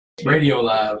Radio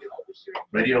Live.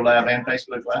 Radio Live and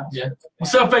Facebook Live. Yeah.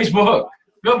 What's up, Facebook?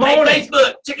 Good morning. Hey,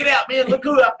 Facebook, check it out, man. Look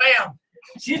who I found.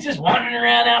 She's just wandering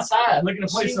around outside looking to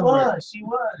play somewhere. She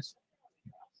was.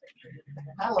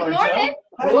 Hi, Good Lori morning.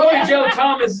 Joe. Lori Joe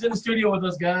Thomas is in the studio with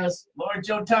us, guys. Lori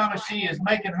Joe Thomas, she is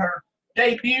making her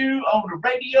debut on the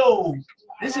radio.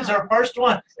 This is her first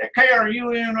one at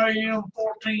KRUN AM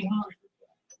 1400.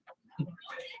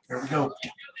 Here we go.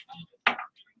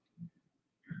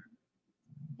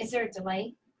 Is there a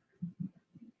delay?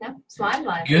 No, it's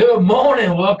live. Good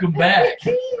morning. Welcome back.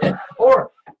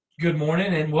 Or good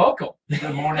morning and welcome.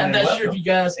 Good morning. I'm not sure if you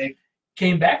guys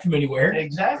came back from anywhere.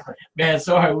 Exactly. Man,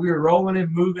 sorry, we were rolling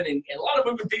and moving and a lot of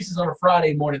moving pieces on a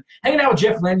Friday morning. Hanging out with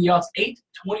Jeff and Landy. It's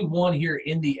 8:21 here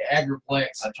in the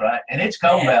Agriplex. That's right. And it's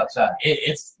cold outside.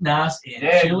 It's nice and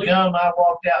Yeah, chilly. I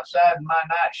walked outside in my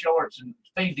night shorts and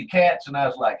feed the cats, and I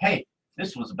was like, hey,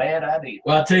 this was a bad idea.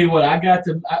 Well, I'll tell you what, I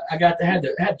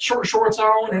had short shorts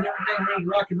on and everything ready to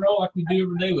rock and roll like we do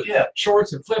every day with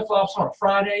shorts and flip flops on a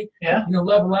Friday. Yeah. You know,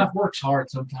 Love and Life works hard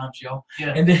sometimes, y'all.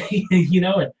 Yeah. And then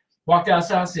and walked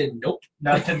outside and said, nope.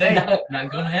 Not today.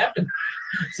 not gonna happen.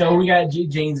 So we got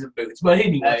jeans and boots. But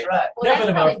anyway. That's right. Well,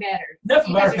 that's probably better. Enough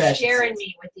you of our guys are fashion sharing sense.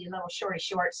 me with the little shorty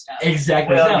short stuff.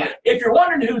 Exactly. Well, now, if you're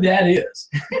wondering who that is.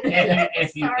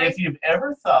 if you've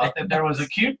ever thought that there was a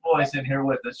cute voice in here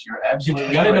with us, you're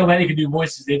absolutely I didn't know Landy could do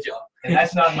voices, did y'all? And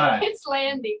that's not mine. It's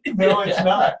Landy. No, it's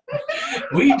not.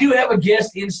 We do have a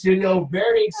guest in studio.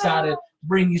 Very excited to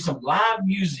bring you some live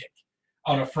music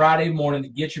on a Friday morning to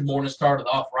get your morning started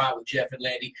off right with Jeff and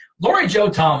Landy. Lori Joe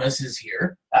Thomas is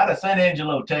here. Out of San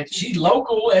Angelo, Texas. She's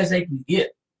local as they can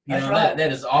get. That's right.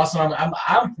 That is awesome.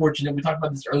 I'm fortunate. We talked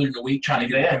about this earlier in the week, trying to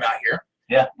get him out here.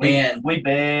 Yeah, and we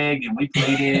begged and we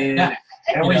pleaded,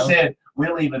 and we said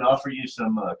we'll even offer you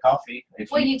some coffee.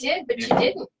 Well, you did, but you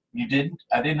didn't. You didn't?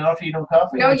 I didn't offer you no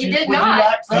coffee. No, you did not. You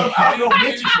like some? I'll go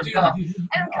get you some coffee. And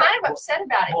I'm kind of upset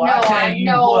about it. Well, no, I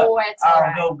know it's all I'll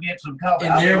right. go get some coffee.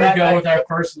 And there we go with our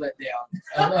first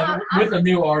letdown with a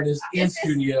new artist in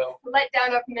studio. Let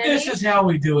down of many. This is how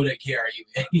we do it at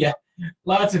KRUN. Yeah,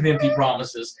 lots of empty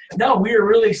promises. No, we are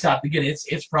really excited. Again,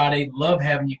 it's Friday. Love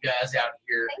having you guys out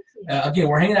here. Thank you. Again,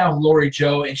 we're hanging out with Lori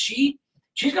Joe, and she's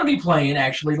going to be playing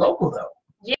actually local though.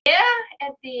 Yeah,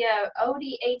 at the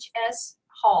ODHS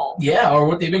Hall. Yeah, or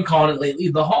what they've been calling it lately,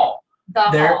 the Hall.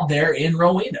 Hall. They're in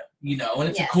Rowena, and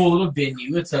it's a cool little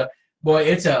venue. It's a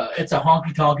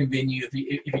honky tonkin' venue if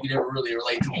you could ever really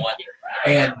relate to one.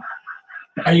 And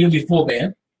are you gonna be full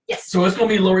band? Yes. So it's gonna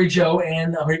be Lori Joe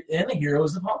and the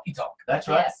heroes of honky tonk. That's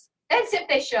right. Yes. That's if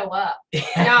they show up. No,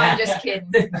 I'm just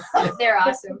kidding. They're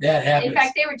awesome. That happens. In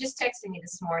fact, they were just texting me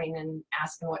this morning and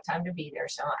asking what time to be there,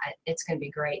 so it's going to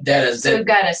be great. So we've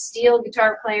got a steel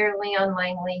guitar player, Leon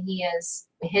Langley. He has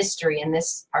history in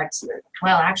this parts of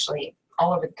actually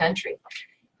all over the country.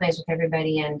 Plays with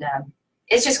everybody, and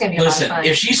it's just going to be a lot of fun.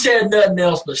 If she said nothing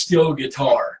else but steel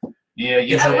guitar,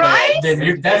 right?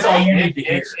 Then that's all you need to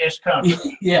hear. It's coming.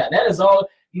 Yeah, that is all.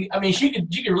 I mean, she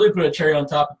could really put a cherry on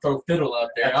top and throw fiddle out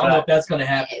there. I don't know if that's going to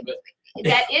happen, but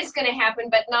that is going to happen,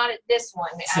 but not at this one.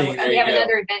 We have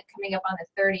another event coming up on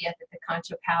the 30th at the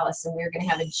Concho Palace, and we're going to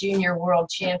have a junior world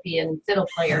champion fiddle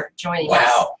player joining us.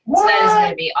 Wow! So that is going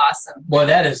to be awesome. Well,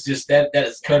 that is just that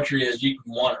is country as you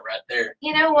can want it right there.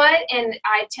 You know what? And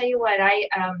I tell you what,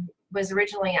 I'm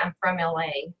from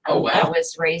LA. Oh, wow. I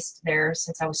was raised there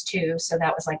since I was 2, so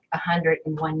that was like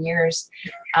 101 years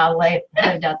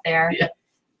lived out there. Yeah.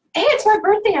 Hey, it's my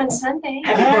birthday on Sunday.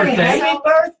 Happy birthday. Happy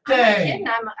birthday.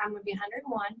 I'm going to be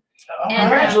 101.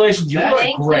 Congratulations. You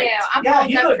look great. You. I'm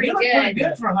you look pretty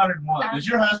good for 101. Does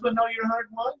your husband know you're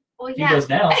 101? Well, yeah. He does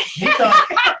now.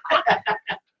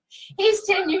 He's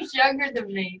 10 years younger than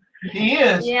me. He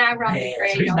is? Yeah, I rock the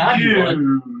so he's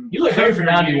 91. You look good for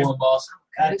 91, boss.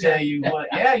 I tell you what.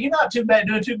 Yeah, you're not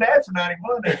doing too bad for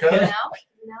 91 there, cuz.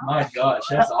 No. My gosh,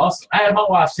 that's awesome. I had my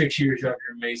wife 6 years younger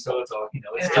than me, so it's all,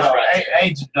 it's just right.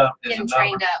 Age is a Getting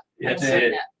trained up. That's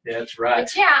it. That's right.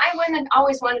 But yeah, I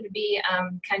always wanted to be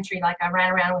country. Like I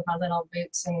ran around with my little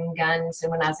boots and guns, and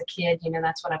when I was a kid,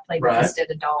 that's what I played with instead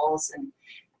of dolls. And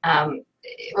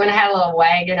when I had a little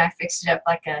wagon, I fixed it up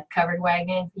like a covered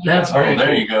wagon.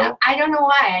 There you go. I don't know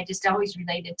why. I just always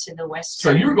related to the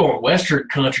Western. So you were going Western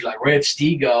country, like Red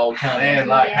Steagall kind of. Man,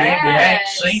 like Hank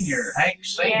Senior.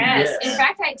 Yes. In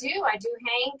fact, I do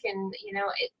Hank, and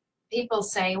people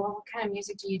say, well, what kind of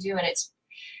music do you do? And it's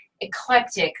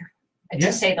eclectic,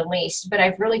 to say the least. But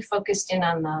I've really focused in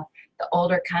on the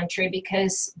older country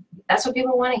because that's what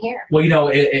people want to hear. Well,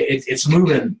 it's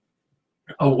moving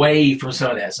away from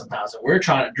some of that sometimes, and we're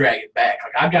trying to drag it back.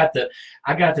 Like I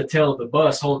got to tell the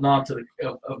bus holding on to the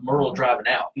of Merle driving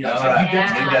out. You know, That's like, right. you got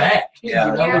to Yeah. get back. Yeah,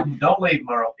 You know? don't leave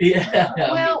Merle. Yeah.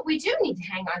 Well, we do need to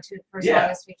hang on to it for as Yeah.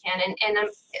 long as we can, and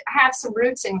have some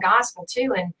roots in gospel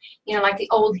too, and you know, like the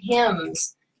old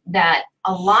hymns. That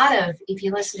a lot of, if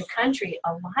you listen to country,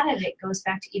 a lot of it goes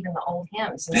back to even the old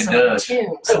hymns and It some of the does.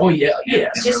 tunes. Oh yeah.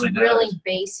 Yes. It Just really really, does.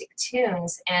 basic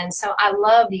tunes, and so I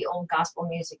love the old gospel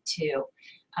music too.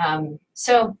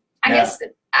 So I Yeah. guess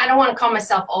that, I don't want to call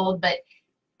myself old, but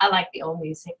I like the old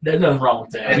music. There's nothing wrong with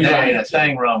that. And We there like ain't a it.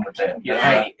 thing wrong with that. Yeah, That's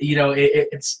right. hey, you know,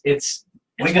 it's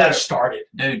We where got it started.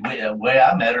 Dude, way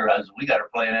I met her, we got her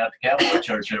playing out at the Cowboy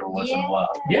Church every once in a while.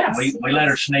 Yeah. Yes, We let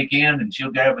her sneak in, and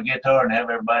she'll grab a guitar and have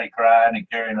everybody crying and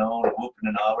carrying on and whooping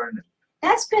and hollering.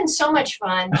 That's been so much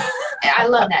fun. I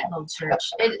love that little church.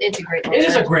 It's a great little It church.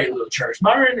 is a great little church.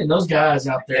 Myron and those guys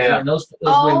out there, Yeah. and those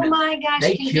Oh women. my gosh,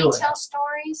 they can he kill it. tell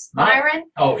stories, My- Myron?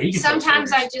 Oh, he can tell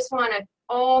Sometimes I stories. just want to,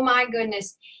 oh my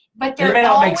goodness. But They they're may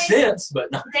not always, make sense,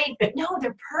 but no.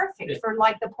 they're perfect for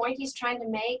like the point he's trying to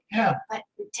make. Yeah. But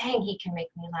dang, he can make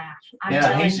me laugh. I'm Yeah,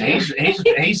 telling you.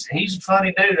 he's a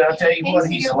funny dude. I'll tell you what,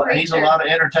 He's he's a a good he's a preacher. lot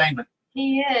of entertainment.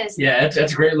 He is. Yeah,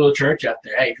 that's a great little church out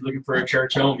there. Hey, if you're looking for a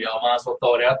church home, y'all might as well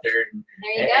throw it out there and,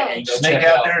 There you go. and go Sneak check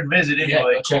out out. there and visit Yeah,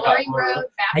 anyway. go check Glory out. Road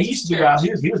Baptist He used to be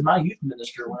Church. he was my youth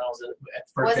minister when I was at the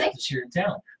First Was he? Baptist here in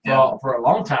town Yeah. for a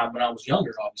long time when I was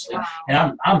younger, obviously. Wow.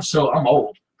 And I'm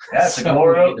old. That's the So,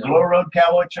 Glory you Road, know. Glory Road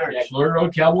Cowboy Church. Yeah, Glory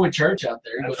Road Cowboy Church out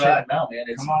there. That's Go check right. them out, man.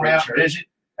 It's Come a on great out church. and visit.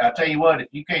 I'll tell you what, if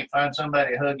you can't find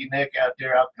somebody to hug your neck out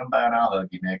there, I'll come by and I'll hug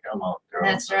your neck. Come on, girl.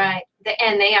 That's right.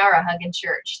 And they are a hugging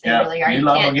church. They Yeah, really are. you You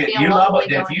love can't to feel get, you love lonely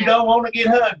it. If going you there. don't want to get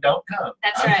hugged, don't come.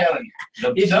 That's I'm right. telling you,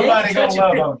 If you somebody ain't gonna touchy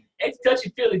love feely- on you. It's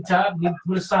touchy feely time. You need to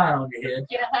put a sign on your head.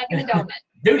 Get a hug and a donut.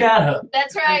 Do not hug.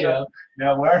 That's right. Yeah,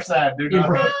 Now, wear a sign. Do not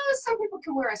Yeah, hug. Oh, some people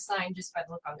can wear a sign just by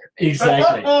the look on their face.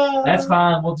 exactly. That's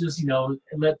fine. We'll just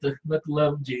let the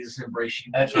love of Jesus embrace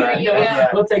you. That's right. There you That's go.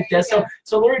 right. We'll take that. There you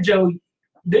So Lori Joe,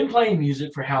 been playing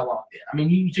music for how long? Then? I mean,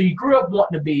 you grew up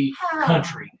wanting to be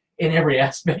country in every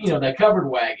aspect. You know, that covered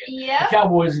wagon, Yep. the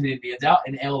Cowboys and Indians out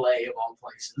in L.A. of all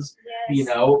places. Yes. You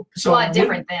know, It's so a lot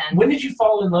different then. When did you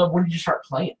fall in love? When did you start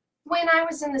playing? When I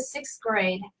was in the 6th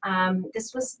grade,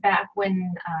 this was back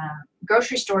when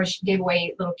grocery stores gave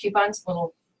away little coupons,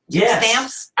 little Yes.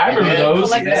 stamps. I remember Yeah, those.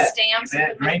 Collect the Yeah. stamps.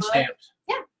 Yeah, green book. stamps.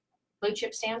 Blue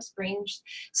chip stamps, green.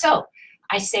 So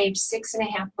I saved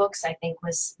 6.5 books, I think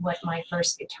was what my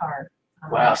first guitar.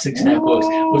 Wow, 6.5 books,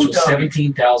 which was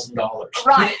 $17,000.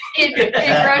 Right, in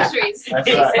groceries. That's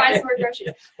Six right. buys more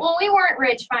groceries. Well, we weren't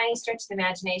rich by any stretch of the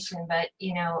imagination, but,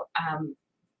 you know,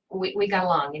 we got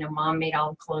along. You know, Mom made all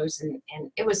the clothes, and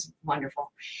it was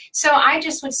wonderful. So I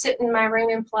just would sit in my room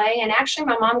and play. And actually,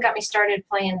 my mom got me started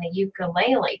playing the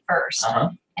ukulele first. Uh-huh.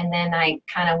 And then I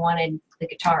kind of wanted the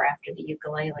guitar after the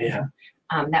ukulele. Yeah.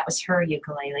 That was her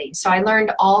ukulele. So I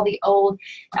learned all the old,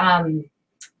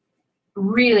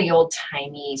 really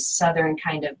old-timey Southern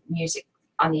kind of music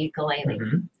on the ukulele.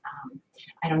 Mhm.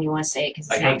 I don't even want to say it because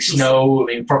it's Like not Hank Snow. I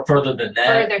mean, further than that.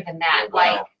 further than that.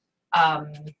 Wow.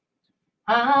 Like,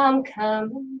 I'm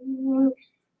coming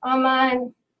on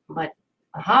mine, but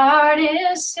my heart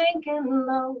is sinking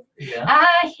low. Yeah.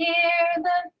 I hear the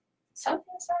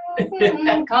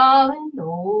something calling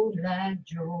old like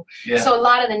Joe. Yeah. So a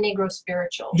lot of the Negro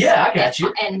spirituals. Yeah, I got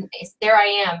you. And there I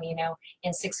am, you know,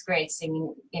 in 6th grade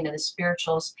singing, you know, the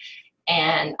spirituals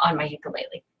and on my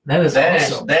ukulele. That is That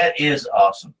awesome. is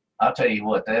awesome. I'll tell you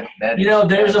what, that You is know,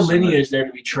 there's a absolute- lineage there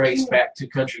to be traced back to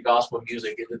country gospel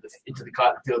music into the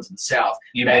cotton fields in the South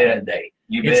You back in bet. the day.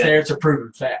 You It's bet. there. It's a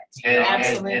proven fact. And,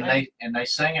 Absolutely. and they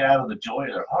sing it out of the joy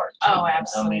of their heart. too. Oh, I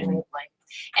absolutely. mean,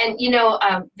 And, you know,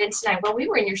 Vince and I, well, we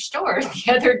were in your store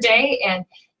the other day, and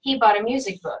he bought a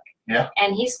music book. Yeah.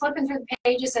 And he's flipping through the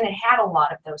pages, and it had a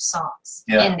lot of those songs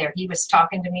Yeah. in there. He was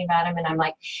talking to me about them, and I'm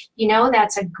like, you know,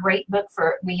 that's a great book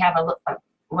for, we have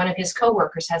one of his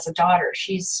coworkers has a daughter.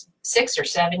 She's 6 or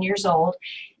 7 years old,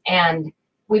 and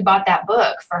we bought that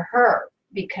book for her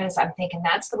because I'm thinking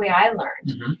that's the way I learned.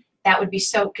 Mhm. That would be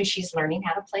so, because she's learning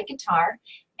how to play guitar,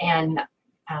 and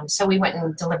so we went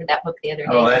and delivered that book the other day.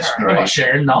 Oh, to that's her. great. About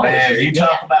sharing knowledge. man, There you go.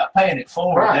 talk about paying it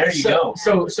forward. Right. There you go.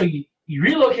 So you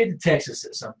relocated to Texas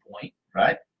at some point,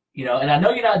 Right? you know, and I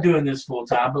know you're not doing this full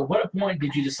time, but what point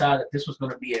did you decide that this was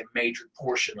going to be a major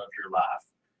portion of your life?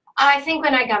 I think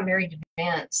when I got married to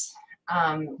Vince,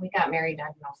 we got married, I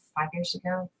don't know, 5 years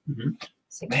ago, Mhm.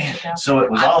 6 Man, years ago. so it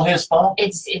was all his fault?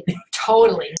 It's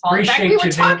totally. In fact, we Appreciate were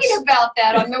you, talking Vince. about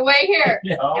that on the way here.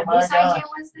 Oh, And my whose God. idea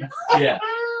was this? Yeah.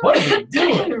 What are we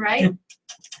doing? Right?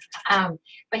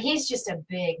 But he's just a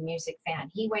big music fan.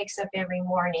 He wakes up every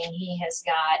morning. He has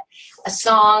got a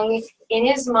song in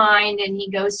his mind, and he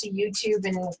goes to YouTube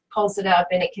and pulls it up,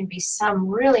 and it can be some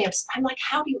really. I'm like,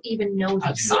 how do you even know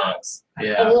these songs?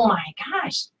 Yeah. Oh my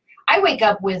gosh! I wake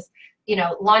up with, you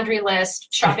know, laundry list,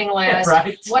 shopping list,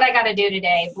 Right. what I got to do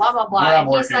today, blah blah blah. Yeah,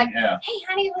 And he's like, yeah. hey,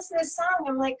 honey, listen to this song.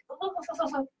 I'm like,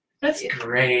 oh. That's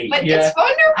great. But yeah. it's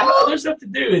wonderful. I know there's stuff to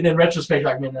do, and then retrospect,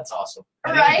 like, man, that's awesome.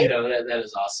 Right? You know, that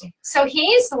is awesome. So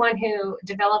he's the one who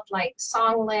developed like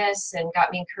song lists and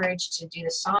got me encouraged to do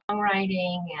the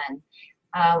songwriting. And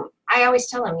I always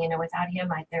tell him, you know, without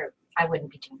him, I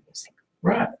wouldn't be doing music.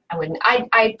 Right. I wouldn't.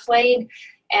 I played,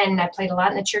 and I played a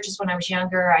lot in the churches when I was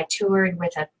younger. I toured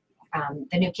with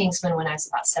the New Kingsmen when I was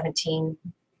about 17.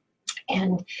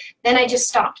 And then I just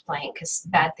stopped playing because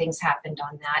bad things happened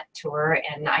on that tour.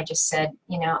 And I just said,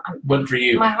 you know, wasn't for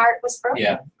you. My heart was broken.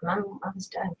 Yeah. I was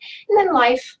done. And then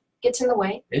life gets in the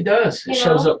way. It does. It You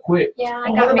shows know? up quick. Yeah, I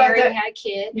Well, got what about married, that- had a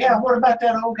kid. Yeah, what about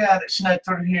that old guy that snuck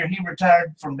through here? He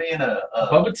retired from being a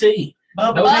Bubba T.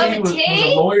 Bubba Bubba T. T was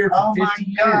a lawyer for Oh 50 my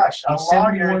years. gosh, a He's lawyer,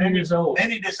 71 and years old.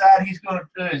 Then he decided he's going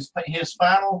to do his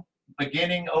final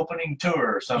opening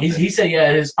tour or something. He said,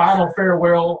 yeah, his final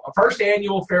farewell, first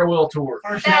annual farewell tour.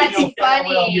 First That's annual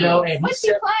farewell, funny. You know, and What's he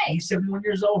play? he's 71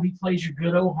 years old. He plays your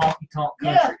good old honky tonk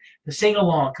country, Yeah. the sing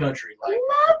along country. Like,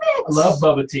 Love it. I love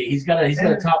Bubba T. He's got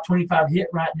a top 25 hit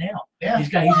right now. Yeah.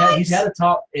 He's had a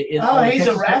top. Oh, he's a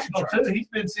Texas rascal chart. too. He's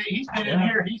been in Yeah.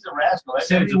 here. He's a rascal. That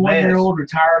dude's a 71-year-old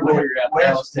retired lawyer out of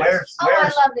Dallas, Texas. Oh, I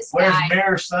love this wears guy.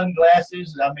 mirror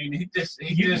sunglasses. I mean, he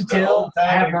You can just tell. I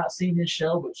have time. not seen his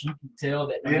show, but you can tell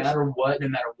that no Yes. matter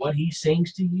what he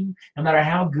sings to you, no matter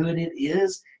how good it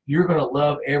is, you're gonna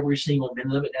love every single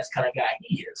minute of it. That's the kind of guy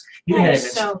he is. We had him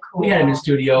That's so cool. we had him in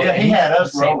studio. Yeah, and he had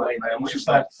us the same rolling, way. man. We He's just just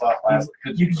like, like fuck last.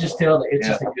 you can just tell that it's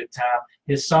just a good time.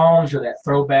 His songs are that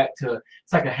throwback to,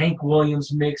 it's like a Hank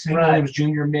Williams mix, Hank Right. Williams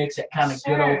Jr. mix, that kind of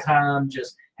good Sure. old time,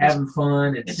 just having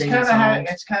fun and It's singing kind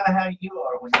songs. of how you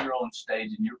are when you're on stage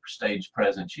and your stage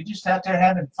presence. You're just out there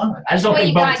having fun. I just don't Well,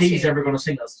 think you Bubba got T's to. ever going to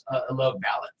sing a love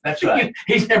ballad. That's right.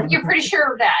 He's never. You're pretty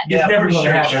sure of that. He's Yeah, never for going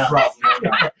to sure. have that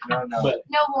problem. No. But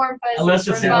No warm fuzzies Unless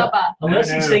for it's in Bubba. unless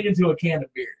he's No. singing to a can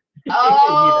of beer. You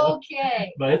know?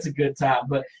 Okay. But it's a good time.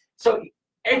 But so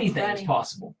anything is Funny.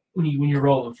 possible when you're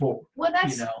rolling forward. Well,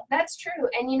 that's You know. that's true.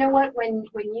 And you know what? When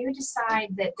you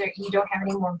decide that you don't have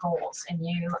any more goals, and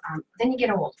then you get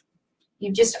old.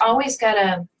 You've just always got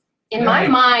to. In my Right.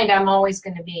 mind, I'm always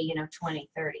going to be 20,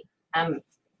 30.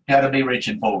 Got to be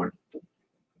reaching forward.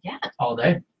 All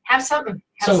day. Have something.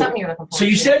 Have So- something you're looking for. So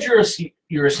you said you're a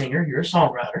singer, you're a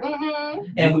songwriter, Mm-hmm.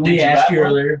 and Did we you asked write you one?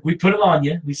 earlier. We put it on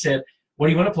you. We said, "What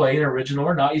do you want to play, an original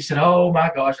or not?" You said, "Oh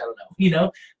my gosh, I don't know." You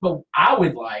know, but I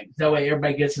would like that way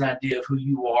everybody gets an idea of who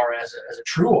you are as a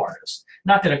true artist.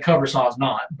 Not that a cover song is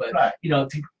not, but Right.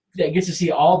 that gets to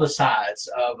see all the sides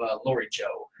of Lori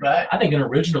Joe. Right. I think an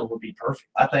original would be perfect,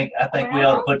 I think we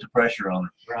ought to put the pressure on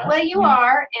her. right? Well, you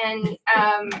are, and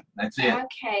That's it.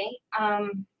 okay.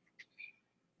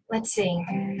 Let's see.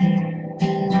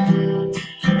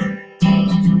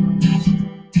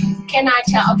 Can I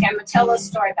tell? Okay, I'm gonna tell a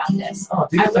story about this. Oh,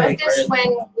 do I your thing, wrote this Fred.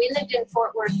 when we lived in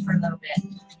Fort Worth for a little bit,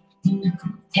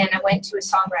 and I went to a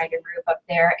songwriter group up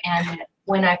there. And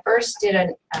when I first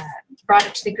brought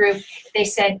it to the group, they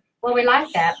said, "Well, we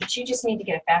like that, but you just need to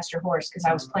get a faster horse," because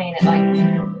I was playing it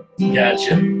like,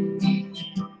 Gotcha.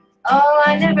 "Oh,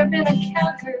 I never been a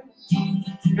cowgirl,"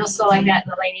 real slow like that.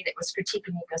 And the lady that was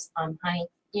critiquing me goes, "Honey,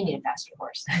 you need a faster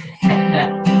horse."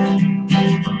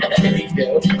 There you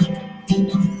go.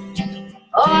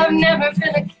 Oh, I've never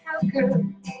been a cowgirl,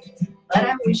 but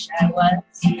I wish I was.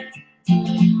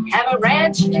 Have a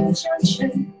ranch in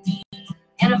Junction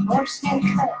and a horse named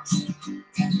Cuss.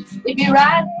 We'd be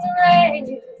riding the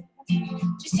rail,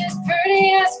 just as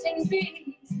pretty as can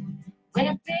be. When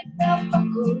a big bell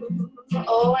buckled,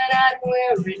 oh, and I'd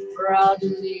wear it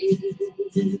proudly.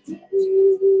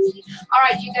 All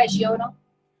right, you guys yodel.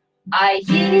 I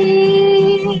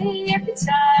hear every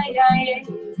time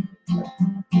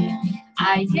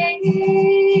I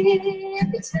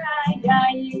every time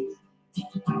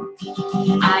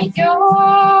I go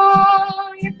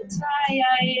every time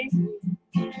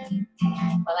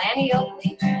well, Annie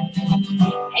Oakley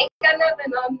ain't got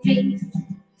nothing on me.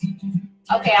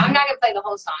 Okay, I'm not gonna play the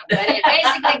whole song, but it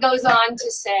basically goes on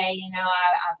to say,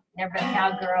 I've never been a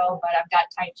cowgirl, but I've got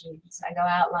tight jeans. I go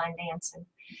out line dancing,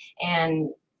 and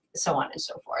so on and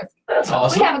so forth. That's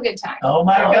awesome. We have a good time. Oh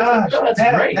my gosh, that's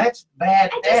great. That's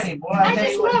bad, Daddy. Boy, I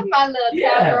just love my little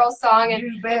cowgirl song, and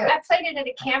you bet. I played it at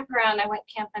a campground. I went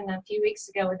camping a few weeks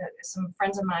ago with some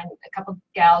friends of mine, a couple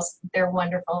gals. They're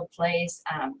wonderful. Plays.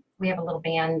 We have a little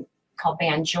band called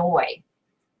Band Joy.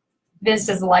 Vince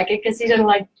doesn't like it because he doesn't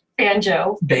like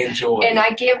banjo. Banjo. And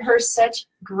I give her such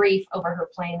grief over her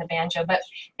playing the banjo, but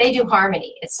they do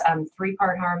harmony. It's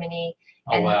 3-part harmony,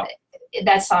 and wow.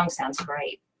 That song sounds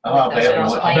great. Oh,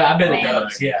 I bet it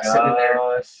does. Yeah, sitting there.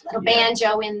 Little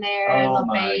banjo in there, little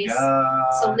bass.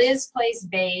 Gosh. So Liz plays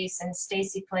bass, and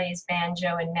Stacy plays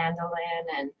banjo and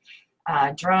mandolin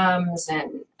and drums,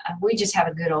 and we just have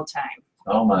a good old time.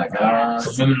 Oh my gosh.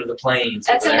 So Women of the Plains.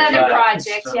 That's another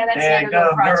project. Yeah, that's another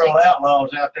little project. Girl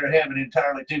outlaws out there having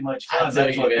entirely too much fun.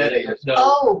 That's what that is. No.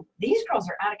 Oh, these girls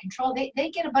are out of control. They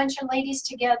get a bunch of ladies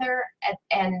together,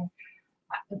 and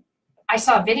I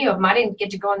saw a video of them. I didn't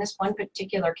get to go on this one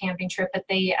particular camping trip, but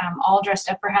they all dressed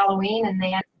up for Halloween, and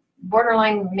they had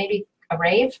borderline maybe a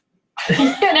rave.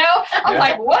 You know, I'm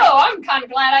like, whoa, I'm kind of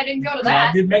glad I didn't go to that.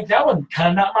 I did make that one kind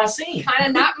of not my scene. Kind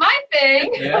of not my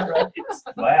thing. Yeah, right.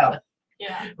 Wow.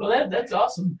 Yeah. Well, that's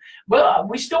awesome. Well,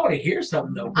 we still want to hear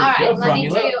something though. All right, let me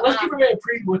do. Let's give everybody a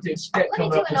preview what to expect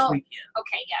coming up this weekend.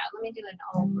 Okay, yeah, let me do an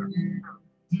over.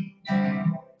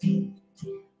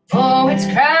 Oh, it's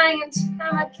crying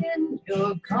time again.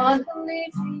 You're gonna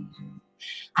leave me.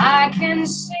 I can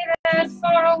see that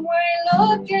far away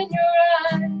look in your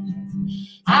eyes.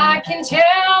 I can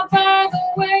tell by the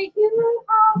way you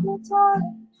hold me tight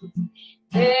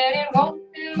that it won't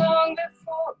be long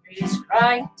before it's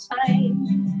crying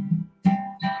time.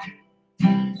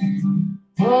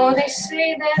 Oh, they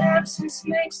say that absence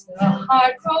makes the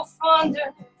heart grow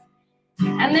fonder,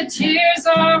 and the tears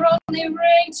are only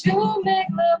rain to make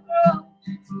love grow.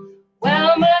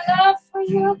 Well, my love for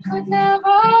you could never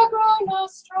grow no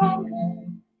stronger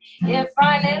if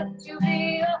I lived to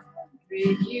be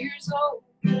 100 years old.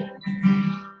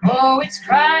 Oh, it's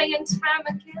crying time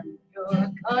again.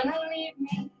 You're gonna leave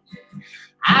me.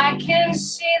 I can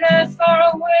see that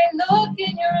far away look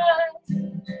in your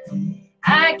eyes.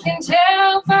 I can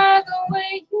tell by the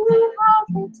way you hold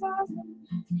me tight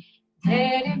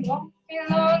that it won't be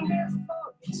long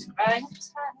before it's crying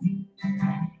time.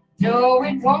 No,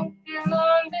 it won't be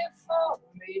long before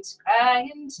it's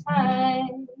crying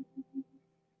time.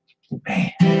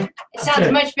 Man. It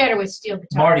sounds much better with steel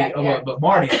guitar. Marty, but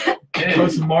Marty, throw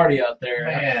some Marty out there.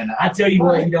 Man, I tell you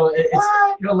what, you know, you know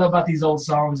what I love about these old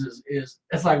songs is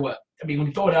it's like what I mean when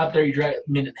you throw it out there, you drag it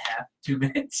a minute and a half, 2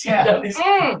 minutes. Yeah.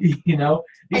 You know.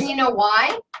 And you know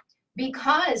why?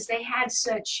 Because they had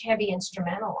such heavy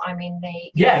instrumental. I mean,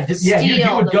 they you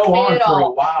would go on for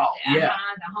a while. Yeah,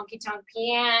 the honky tonk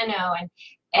piano and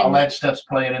all that stuff's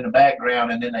playing in the background,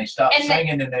 and then they stop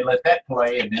singing, and they let that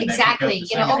play, and then exactly. They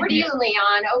pick up the over to you,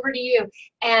 Leon. Over to you.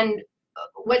 And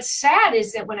what's sad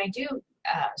is that when I do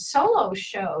solo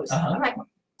shows, I'm like,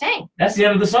 dang, that's the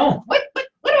end of the song. What do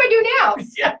I do now?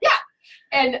 Yeah.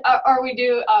 And or we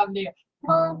do the.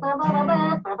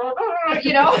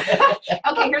 You know,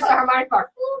 okay, here's the harmonic part.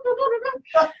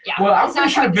 Yeah, well, I'm pretty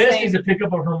sure Vince needs to pick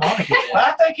up a harmonica. Well,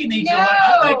 I think he needs to learn.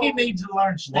 I think he needs to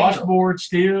learn steel. Washboard,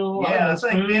 steel. Yeah, I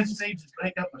think Vince needs to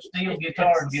pick up a steel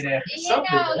guitar and get after it. You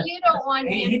know, you don't want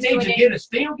him he needs to get a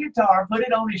steel guitar, put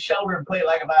it on his shoulder, and play it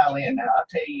like a violin. Now, I'll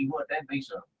tell you what, that'd be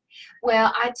something.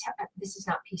 Well, this is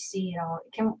not PC at all.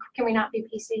 Can we not be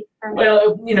PC?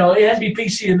 Well, you know, it has to be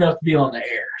PC enough to be on the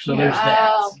air. So there's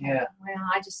that. Yeah. Well,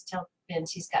 I just tell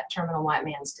Vince he's got terminal white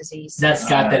man's disease. That's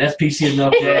got that. That's PC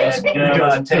enough.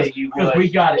 I'll tell you what. We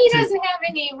got it. He doesn't have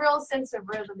any real sense of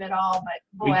rhythm at all. But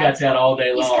boy, we got that all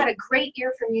day long. He's got a great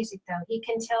ear for music, though. He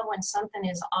can tell when something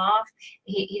is off.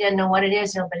 He doesn't know what it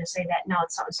is. He'll better say that. No,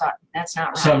 that's not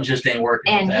right. Something just ain't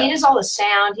working. And he does all the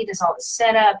sound. He does all the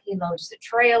setup. He loads the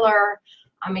trailer.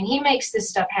 I mean, he makes this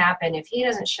stuff happen. If he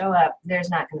doesn't show up, there's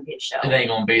not going to be a show. It ain't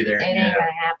going to be there. It ain't going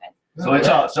to happen. So it's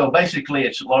all. So basically,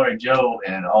 it's Lori Joe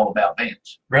and all about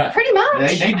Vince. Right. Pretty much.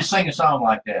 They need to sing a song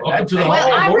like that. Welcome to the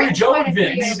Lori Joe and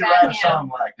Vince. They need to write a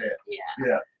song like that.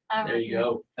 Yeah. There you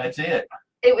go. That's it.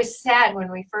 It was sad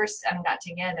when we first got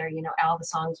together. You know, all the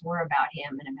songs were about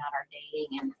him and about our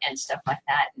dating and stuff like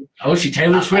that. And, she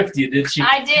Taylor Swift you, did she?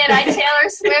 I did. I Taylor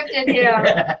Swifted him.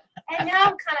 And now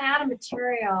I'm kind of out of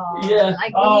material. Yeah.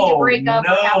 Like we need to break up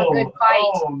and have a good fight.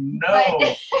 Oh no.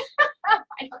 But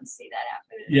I don't see that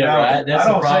happening. Yeah, right. That's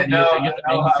the problem. You No, have to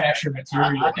manufacture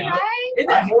material. Right? Isn't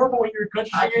that horrible when you're a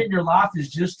country singer and your life is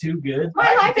just too good?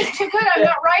 My life is too good. I'm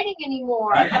not writing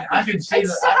anymore. I can see it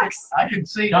sucks. I can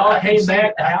see. Dog came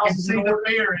back. The I house can is see in the order.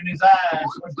 fear in his eyes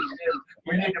when he said,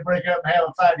 "We need to break up and have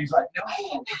a fight." He's like,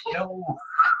 "No, no."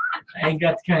 I ain't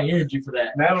got the kind of energy for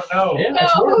that. No. Yeah,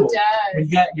 that's No, who horrible. does? When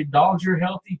you got your dogs are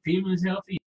healthy, family's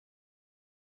healthy,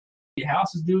 your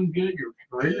house is doing good, your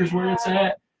career's where it's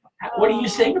at. What do you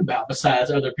sing about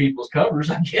besides other people's covers?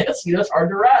 I guess it's hard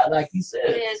to write, like you said.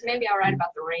 It is. Maybe I'll write about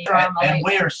the rain. And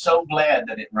we are so glad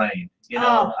that it rained. You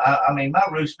know, I mean, my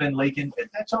roof's been leaking.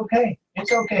 That's okay.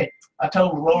 It's okay. I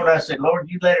told the Lord, I said,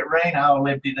 Lord, you let it rain, I'll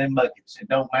empty them buckets. It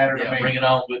don't matter to me. Bring it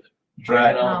on with it.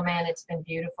 Right. Oh man, it's been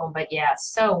beautiful, but yeah,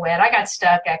 so wet. I got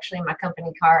stuck actually in my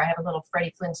company car. I have a little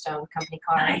Freddie Flintstone company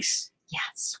car. Nice. Yeah,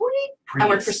 sweet. Prius. I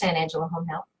work for San Angelo Home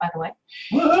Health, by the way.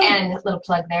 Woo-hoo. And a little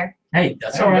plug there. Hey,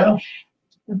 that's There all you right.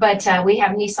 go. But we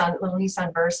have little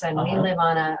Nissan Versa, and we Uh-huh. live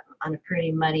on a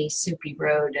pretty muddy, soupy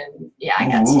road. And yeah, I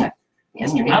got Ooh. stuck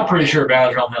yesterday. I'm pretty morning. sure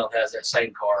Bowser Home Health has that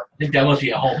same car. I think that must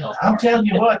be a home health car. I'm telling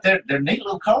you what, they're neat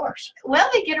little cars. Well,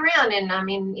 they get around, and I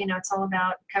mean, you know, it's all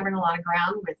about covering a lot of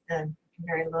ground with the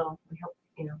very little. We hope,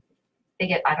 you know, they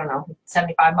get, I don't know,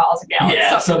 75 miles a gallon.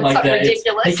 Yeah, something like that.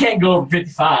 Ridiculous. They can't go over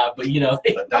 55, but you know.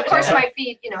 Of course, my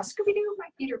feet, you know, Scooby-Doo, my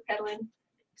feet are pedaling.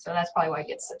 So that's probably why it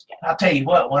gets such gas. I'll tell you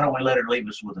what, why don't we let her leave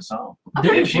us with a song?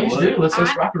 Dude, If she please would. do. Let's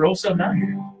rock and roll something out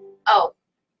here. Oh,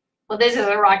 well, this is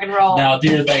a rock and roll. Now,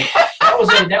 do your thing.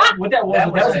 What that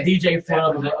was a DJ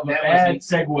flub of a that bad was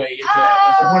segue into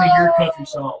Oh. one of your country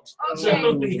songs. Okay,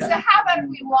 So, so how about if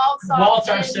we waltz on Waltz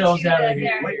ourselves into out of the-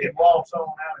 here. We can waltz on out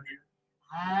of here.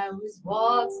 I was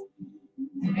waltzing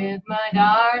with my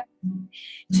dart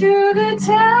to the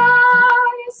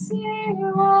town you see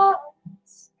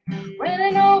once, when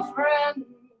an old friend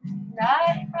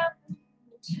I happened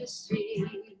to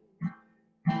see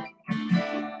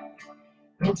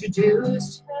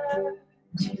introduced her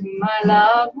to my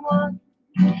loved one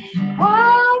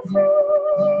while we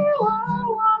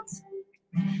were waltzing.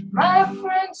 My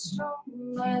friend stole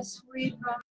my sweet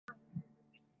heart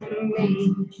from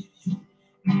me.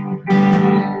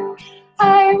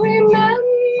 I remember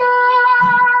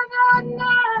that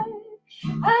night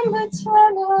and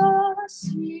the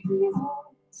Tennessee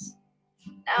waltz.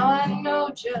 Now I know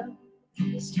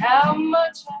just how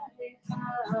much I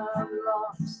have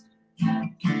lost.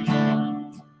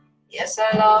 Yes,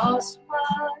 I lost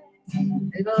my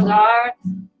little dart.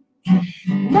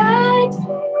 Night we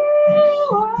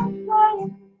were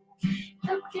playing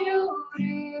the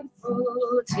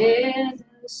beautiful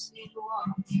Tennessee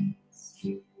waltz.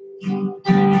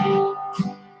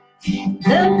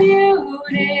 The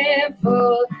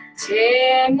beautiful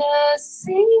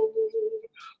Tennessee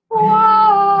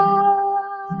waltz.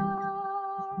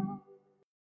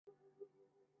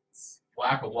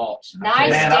 Whack a waltz.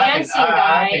 Nice Man, dancing,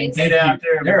 I can guys. get out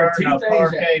there and There are burn two a things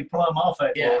parquet plumb off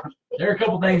that Yeah. floor. There are a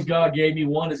couple things God gave me.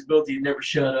 One is ability to never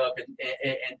shut up, and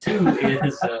two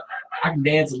is I can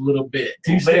dance a little bit.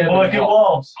 Big Two-step boy and can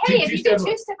waltz. waltz. Hey, if you do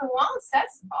two-step- two-step and waltz,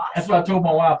 that's awesome. That's what I told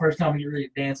my wife first time we get ready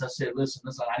to dance. I said, listen,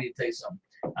 I need to tell you something.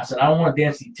 I said, I don't want to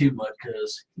dance to you too much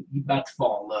because you're about to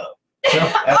fall in love. So,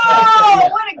 Oh,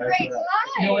 what a That's great right. line.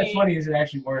 you know what's funny is it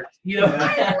actually worked. You know, I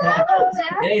love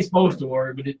that. it ain't supposed to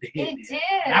work, but it did. It did.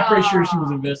 I'm pretty sure she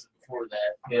was invested before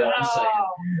that. Yeah. Just saying. Oh.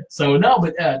 So no,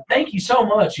 but thank you so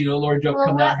much. You know, Lori Joe Well,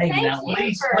 coming out, thank hanging out with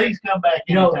you. us. Please come back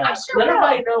You know, anytime. I'm sure Let will.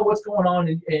 everybody know what's going on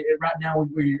right now with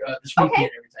this weekend Okay.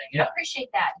 and everything. Yeah. Appreciate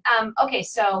that. Okay,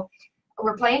 so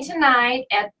we're playing tonight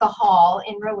at the hall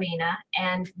in Rowena,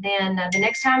 and then the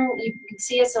next time you can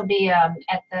see us will be at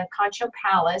the Concho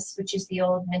Palace, which is the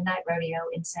old Midnight Rodeo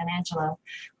in San Angelo.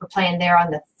 We're playing there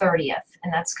on the 30th,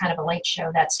 and that's kind of a late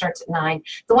show. That starts at 9.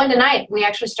 The one tonight, we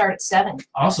actually start at 7.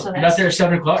 Awesome. So Get out there at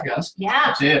 7 o'clock, guys. Yeah.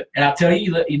 That's it. And I'll tell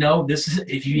you, you know, this is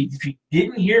if you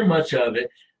didn't hear much of it,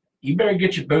 you better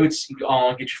get your boots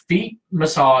on, get your feet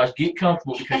massaged, get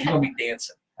comfortable because you're gonna be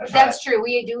dancing. That's true.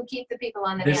 We do keep the people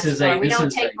on the This dance is floor. a- We this don't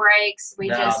is take a- breaks. We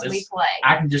No, we play.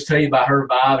 I can just tell you by her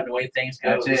vibe and the way things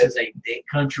go. That's This it. is a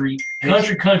country.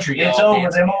 It's y'all, over.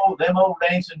 dance Them band. old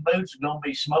dancing boots are gonna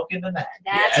be smoking tonight.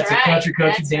 That's That's right. a country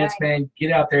That's dance right. band.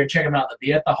 Get out there and check them out. They'll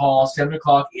be at the hall, 7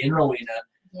 o'clock in Rowena.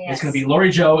 Yes. It's going to be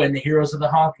Lori Joe and the Heroes of the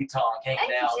Honky Tonk hanging Thank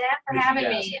you, out. Jeff, for with you having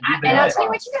guys. me. You've been And I'll nice. tell you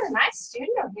what, you got a nice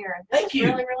studio here. This Thank is you.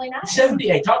 really, really nice.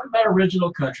 78. Talking about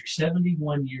original country.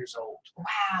 71 years old.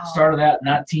 Wow. Started out in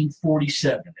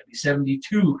 1947. It'll be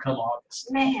 72 come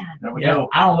August. Man. There we Yeah, go.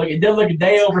 I don't look. It doesn't look a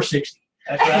day over 60.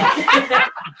 That's right.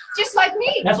 Just like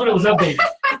me. That's when it was updated.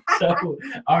 So,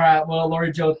 all right. Well,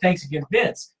 Lori Joe, thanks again,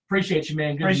 Vince. Appreciate you,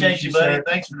 man. Good to Appreciate meet you, sir. buddy. Thanks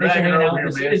for Thanks for dragging hanging over out here,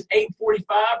 with us. man. It is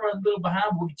 8:45. Running a little behind.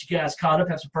 We'll get you guys caught up.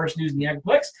 Have some first news in the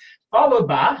Agplex, followed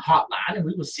by Hotline, and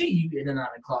we will see you in the 9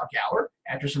 o'clock hour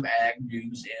after some ag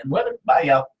news and weather. Bye,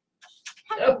 y'all.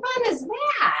 How fun is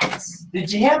that?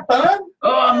 Did you have fun?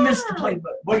 Oh, I missed the play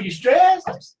button. Were you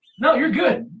stressed? No, you're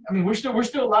good. I mean, we're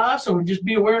still live, so just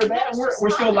be aware of that. We're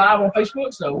still live on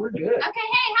Facebook, so we're good. Okay,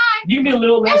 hey, hi. You can be a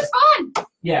little less. It was fun.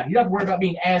 Yeah, you don't have to worry about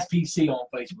being as PC on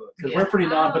Facebook because we're pretty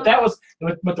non. But that was,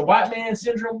 but the white man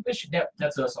syndrome issue.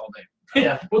 That's us all day.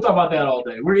 Yeah, we'll talk about that all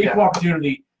day. We're equal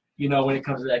opportunity, you know, when it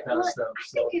comes to that kind of stuff. I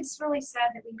think it's really sad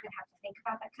that we even have to think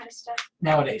about that kind of stuff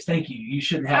nowadays. Thank you. You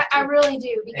shouldn't have to. I really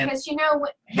do, because you know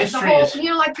what, the history whole, is-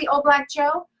 you know, like the old Black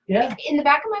Joe. Yeah. In the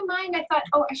back of my mind, I thought,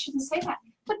 oh, I shouldn't say that,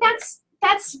 but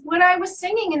that's what I was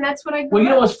singing, and that's what I. Well, you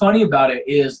know what's funny about it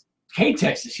is Kate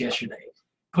texted us yesterday,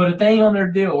 put a thing on their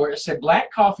deal where it said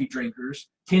black coffee drinkers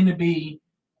tend to be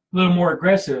a little more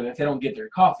aggressive if they don't get their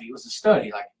coffee. It was a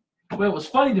study. Like, well, it was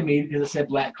funny to me because it said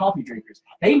black coffee drinkers.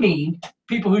 They mean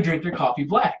people who drink their coffee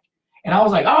black. And I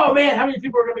was like, oh man, how many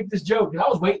people are gonna make this joke? And I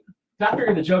was waiting. I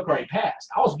figured the joke already passed.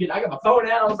 I got my phone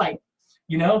out. I was like,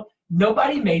 you know,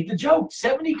 nobody made the joke.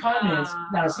 70 comments,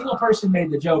 not a single person made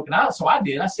the joke. And so I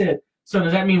did. I said, so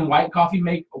does that mean white coffee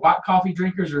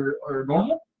drinkers are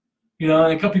normal? You know,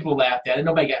 and a couple people laughed at it.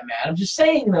 Nobody got mad. I'm just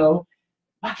saying though,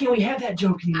 why can't we have that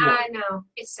joke anymore? I know,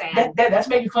 it's sad. That's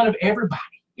making fun of everybody.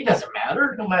 It doesn't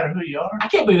matter. no matter who you are. I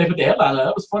can't believe they put the headline up.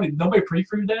 It was funny. Nobody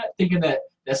pre-approved that, thinking that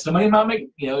somebody might make,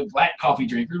 you know, black coffee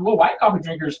drinkers. Well, white coffee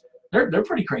drinkers, they're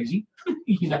pretty crazy,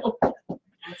 you know.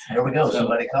 Here we go. So,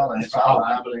 Somebody calling. It's all all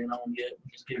right, but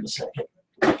just give it a second.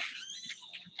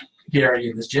 Here are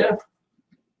you, this Jeff.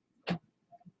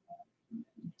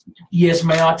 Yes,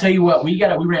 ma'am. I'll tell you what. We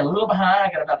ran a little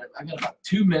behind. I got about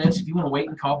 2 minutes. If you want to wait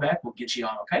and call back, we'll get you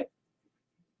on. Okay.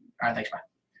 All right. Thanks, bye.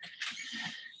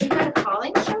 You got a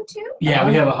calling show too? Yeah,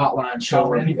 we have a hotline show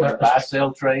where people buy,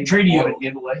 sell, trade, radio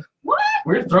giveaway. What?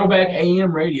 We're throwback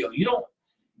AM radio. You don't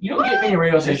get many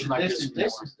radio stations like this.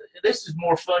 This is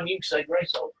more fun. You can say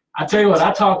grace over. I tell you what.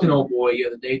 I talked to an old boy the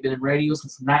other day. Been in radio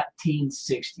since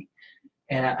 1960,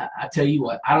 and I tell you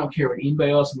what. I don't care what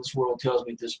anybody else in this world tells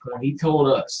me at this point. He told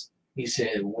us. He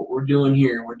said, what we're doing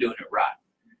here, we're doing it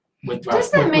right. Does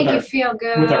that make you feel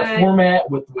good? With our format,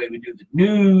 with the way we do the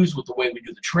news, with the way we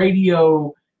do the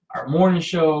Tradio, our morning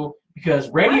show, because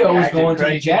radio is going to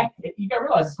the Jack. You got to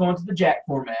realize it's going to the Jack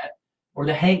format or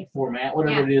the Hank format,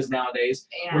 whatever it is nowadays,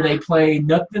 where they play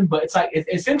nothing but it's like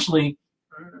essentially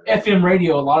FM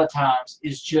radio. A lot of times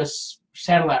is just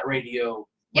satellite radio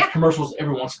with commercials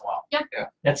every once in a while. Yeah,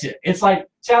 that's it. It's like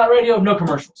satellite radio, no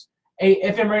commercials.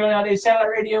 FM radio nowadays, satellite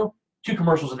radio, 2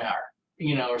 commercials an hour,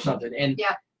 you know, or something, and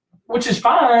which is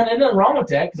fine. And nothing wrong with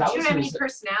that because I don't have any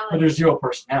personality. But there's 0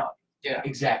 personality. Yeah,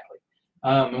 exactly.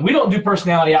 And we don't do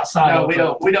personality outside. No,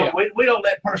 we don't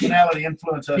let personality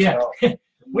influence us at all.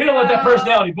 We don't let that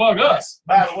personality bug us.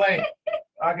 By the way,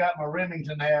 I got my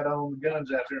Remington ad on the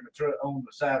guns out there in the truck on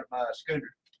the side of my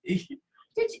scooter. Is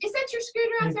that your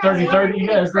scooter out there? 30-30,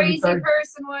 yeah, the crazy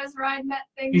person was riding that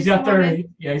thing. He's out there.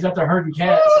 Yeah, he's out there herding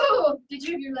cats. Ooh, did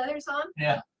you have your leathers on?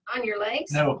 Yeah. On your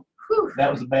legs? No. Whew.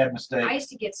 That was a bad mistake. I used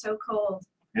to get so cold.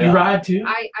 Yeah. You ride too?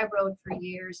 I rode for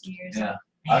years and years. Yeah,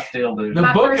 I still do. The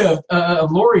book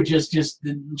of Lori just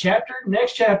the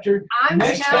next chapter. I'm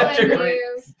next telling chapter.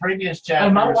 you. Previous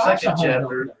chapter, my second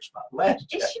chapter, last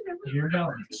chapter. Is she really? Here we go.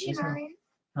 Is she really?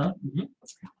 Huh? Mm-hmm.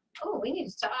 Oh, we need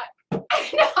to talk. No.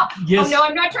 Yes. Oh no,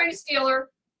 I'm not trying to steal her.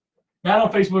 Not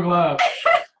on Facebook Live.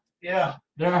 Yeah.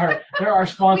 There are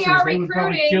sponsors. We are they would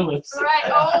probably recruiting. kill us. Right.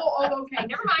 Oh, okay.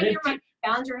 Never mind.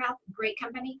 Ballinger Health, great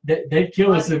company. They'd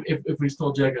kill us if we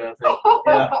stole Jessica, I think.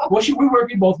 Yeah. Well,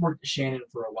 we both worked at Shannon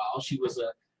for a while. She was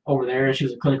over there, and she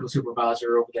was a clinical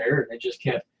supervisor over there, and they just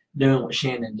kept doing what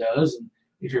Shannon does. And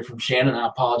if you're from Shannon, I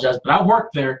apologize, but I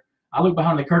worked there. I look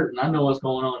behind the curtain. I know what's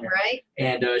going on there. Right.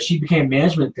 And she became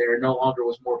management there. No longer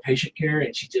was more patient care,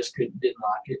 and she just didn't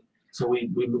like it. So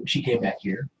she came back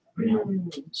here. You know?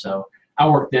 So I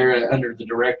worked there under the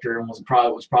director and was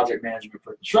project management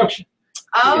for construction.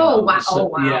 Oh, you know, wow. So, oh,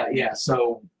 wow. Yeah.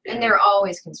 So. And they're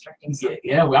always constructing something.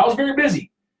 Yeah. Well, I was very busy.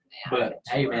 Yeah, but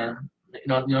hey, man, you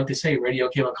know what they say, radio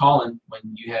came a calling when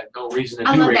you had no reason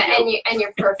to do love radio. that, and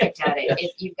you're perfect at it.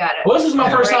 If you've got it. Well, this is my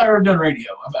first time I've ever done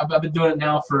radio. I've been doing it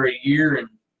now for a year and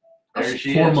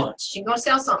 4 months. She's gonna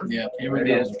sell something. Yeah, here we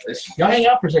go. Y'all hang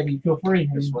out for a second. Feel free.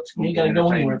 You ain't gotta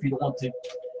go anywhere if you don't want to.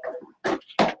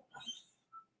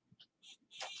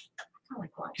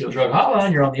 Kill Drug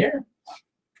Hotline, you're on the air.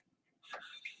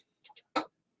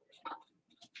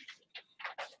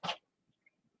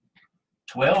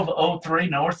 $1203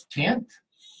 North 10th.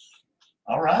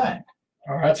 All right.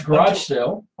 All right, it's a garage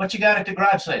sale. What you got at the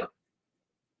garage sale?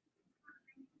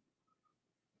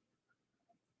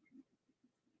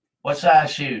 What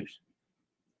size shoes?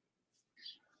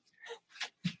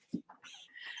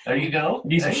 There you go.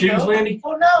 Need some shoes, Landy?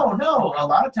 Well, no. A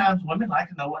lot of times women like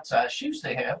to know what size shoes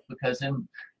they have because them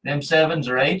them 7s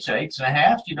or 8s or 8s and a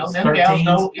half. You know, them 13s. gals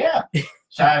know. Yeah,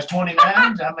 size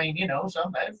 29s. I mean, you know,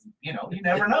 some. You know, you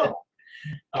never know.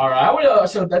 All right.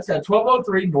 So that's at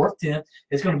 1203 North 10th.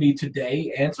 It's going to be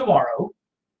today and tomorrow.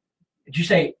 Did you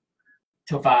say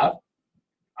till 5?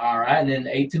 All right, and then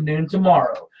 8 to noon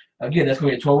tomorrow. Again, that's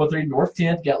going to be at 1203 North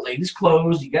 10th. You got ladies'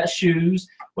 clothes. You got shoes.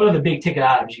 What are the big ticket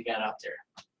items you got out there?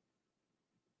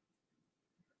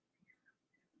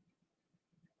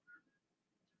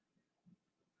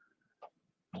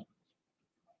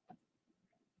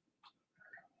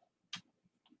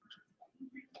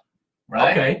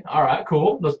 Right. Okay. All right.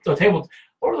 Cool. The table.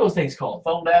 What are those things called?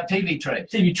 Fold-out TV trays.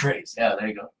 TV trays. Yeah, there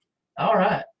you go. All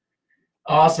right.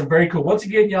 Awesome. Very cool. Once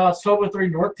again, y'all, it's 1203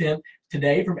 North 10th.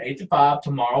 Today from 8 to 5.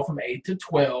 Tomorrow from 8 to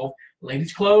 12.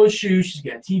 Ladies' clothes, shoes. She's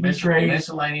got TV trays.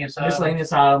 Miscellaneous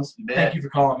items. You bet. Thank you for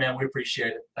calling, man. We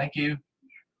appreciate it. Thank you.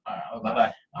 All right.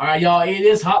 Bye-bye. All right, y'all. It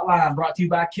is Hotline brought to you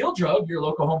by Kill Drug, your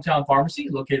local hometown pharmacy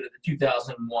located at the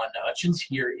 2001 Hutchins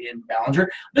here in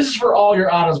Ballinger. This is for all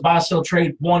your items, buy, sell,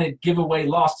 trade, wanted, giveaway,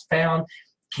 lost, found,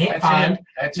 can't find.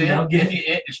 That's you know,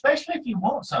 it. Especially if you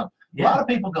want something. Yeah. A lot of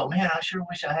people go, man, I sure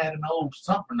wish I had an old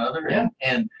something or other. Yeah.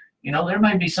 And you know, there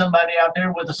may be somebody out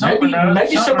there with a something or other.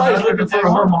 Maybe somebody's looking for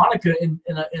a harmonic.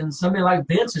 harmonica, and somebody like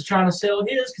Vince is trying to sell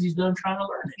his because he's done trying to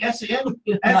learn it. Yes, yeah.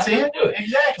 He's That's not gonna it. do it.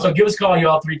 Exactly. So give us a call,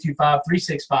 y'all,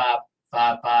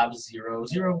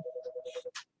 325-365-5500.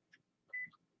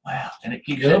 Wow. And it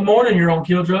keeps Good morning. You're on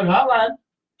Kill Drug Hotline.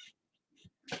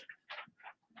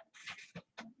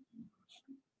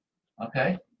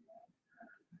 Okay.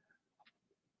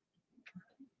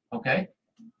 Okay.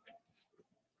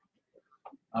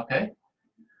 Okay.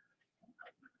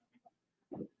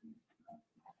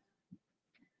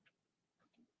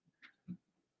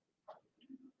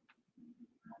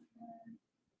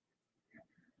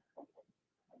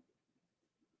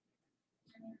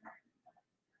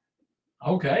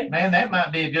 Okay. Man, that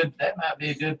might be a good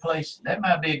place. That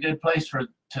might be a good place for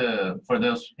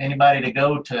those anybody to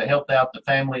go to help out the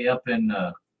family up in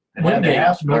that had their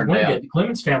house burned down. Wingate, the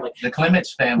Clements family. The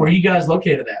Clements family. Where are you guys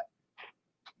located at?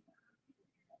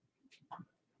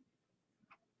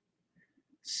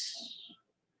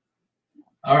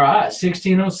 All right,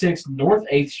 1606 North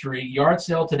 8th Street. Yard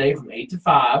sale today from 8 to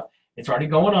 5. It's already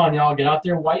going on, y'all. Get out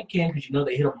there while you can because you know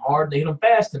they hit them hard. They hit them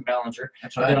fast in Ballinger.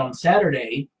 That's But right. then on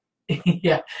Saturday,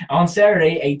 yeah, on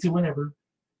Saturday, 8 to whenever.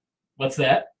 What's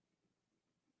that?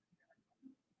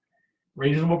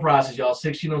 Reasonable prices, y'all.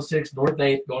 1606 North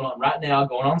 8th going on right now,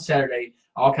 going on Saturday.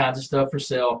 All kinds of stuff for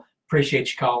sale. Appreciate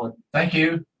you calling. Thank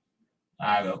you.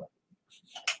 I go.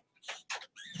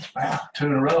 Wow, 2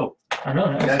 in a row. I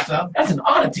know. Got something? That's an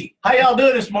oddity. How y'all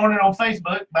doing this morning on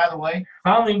Facebook, by the way?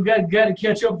 Finally, we got to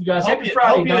catch up with you guys. Hope Happy you,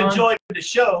 Friday, hope you Don. enjoyed the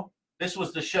show. This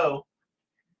was the show.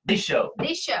 The show.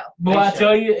 This show. Boy, I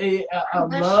tell you, I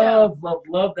This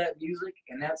love that music,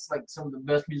 and that's like some of the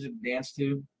best music to dance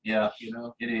to. Yeah, You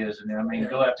know. it is. And I mean,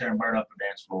 go out there and burn up the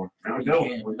dance floor. There we You go.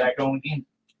 can. We're back on again.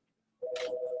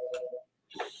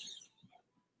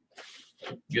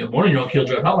 Good morning, you're on Kill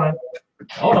Drug Hotline.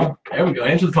 Hold on. There we go.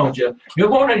 Answer the phone, Jeff. Good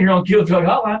morning, you're on Kill Drug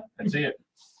Hotline. That's it.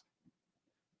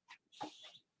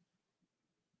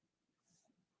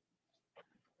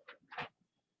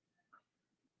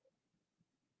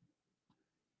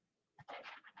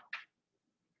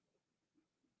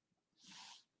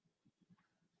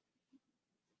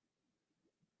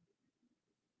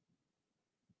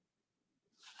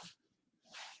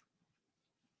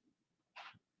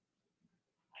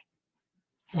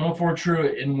 Well, for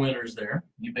Truett in Winters there.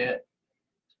 You bet.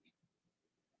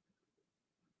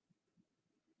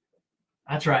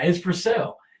 That's right. It's for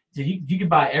sale. So you can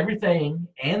buy everything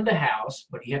and the house,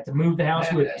 but you have to move the house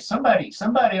Man, with you.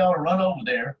 somebody ought to run over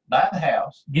there, buy the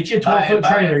house, Get you a 12-foot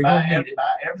trailer. You're buy going to need it.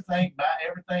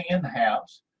 everything in the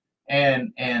house,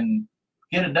 and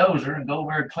get a dozer and go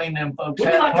over and clean them folks'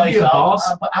 Wouldn't you like to place be a off.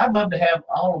 boss? I'd love to have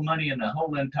all the money in the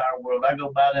whole entire world. I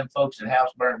go buy them folks that house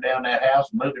burned down that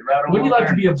house and move it right over. Wouldn't you like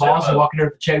to be a boss and and walk in there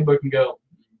with the checkbook and go,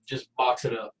 just box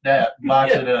it up? box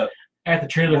Yeah. it up? At the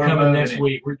trailer We're coming moving next it.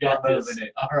 week. We got We're this. moving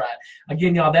it. All right.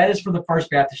 Again, y'all, that is for the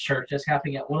First Baptist Church. That's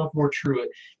happening at 104 Truett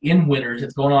in Winters.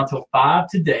 It's going on until 5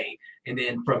 today. And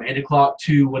then from 8 o'clock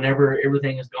to whenever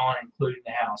everything is gone, including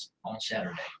the house, on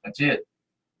Saturday. That's it.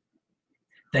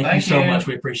 Thank you Thank so you. much.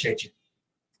 We appreciate you.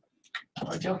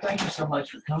 Well, Joe, thank you so much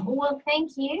for coming. Well,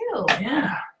 thank you.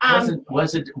 Yeah.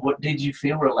 What did you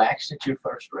feel relaxed at your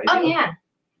first radio? Oh yeah,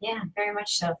 yeah, very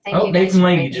much so. Thank Oh, you. guys Nathan for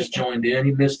Landy having just me. joined in.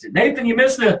 He missed it. Nathan, you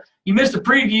missed a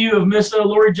preview of Miss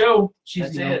Lori Joe. She's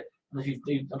That's you know, it.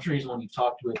 I'm sure he's the one you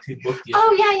talked to who booked you.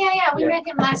 Oh yeah. We Yeah. met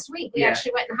him last week. We Yeah.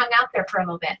 actually went and hung out there for a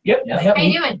little bit. Yep. Yeah. Help How you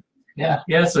me. doing? Yeah.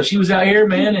 Yeah, so she was out here,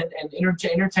 man, and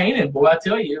entertaining. Boy, I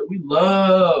tell you, we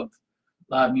love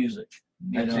live music.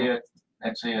 That's it.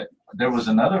 That's it. There was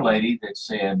another lady that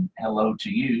said hello to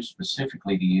you,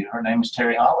 specifically to you. Her name is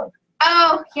Terry Holland.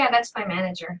 Oh, yeah, that's my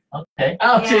manager. Okay.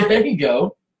 Oh, Yeah. there you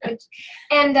go.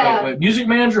 And Wait, music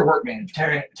manager or work manager?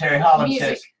 Terry Holland Music.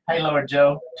 says, "Hey, Lord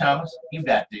Joe Thomas, you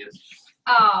got this."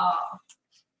 oh,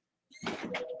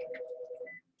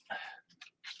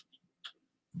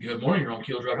 Good morning, you're on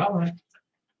Kill Drug Hotline.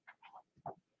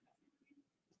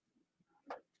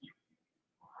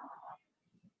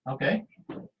 Okay.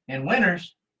 In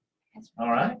Winters. All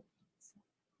right.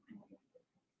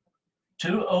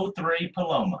 203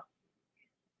 Paloma.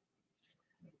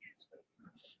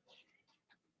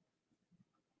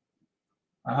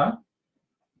 Uh-huh.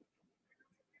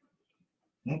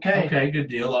 Okay. Okay, good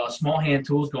deal. Small hand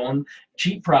tools going,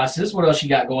 cheap prices. What else you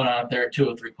got going on up there at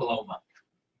 203 Paloma?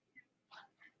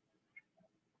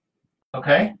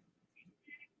 Okay.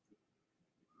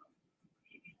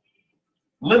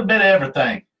 A little bit of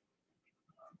everything.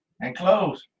 And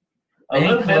clothes. A And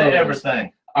little bit of clothes.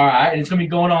 everything. All right, and it's going to be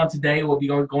going on today. We'll be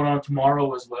going on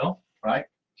tomorrow as well. Right.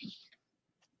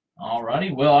 All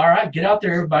righty. Well, all right. Get out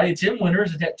there, everybody. It's in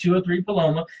Winters. It's at 203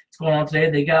 Paloma. It's going on today.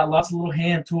 They got lots of little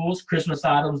hand tools, Christmas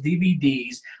items,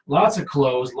 DVDs, lots of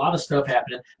clothes, a lot of stuff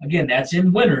happening. Again, that's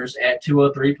in Winters at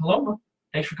 203 Paloma.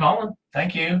 Thanks for calling.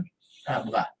 Thank you.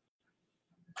 Bye-bye.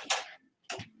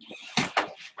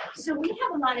 so we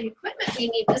have a lot of equipment we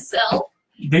need to sell.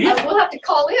 Do you? We'll have to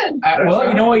call in. Well,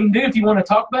 you know what you can do if you want to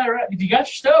talk about it. Right? If you got your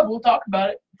stuff, we'll talk about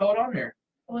it. Throw it on there.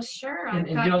 Well, sure. And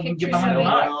I've got y'all can get pictures behind of the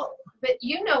it. mic. But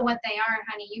you know what they are,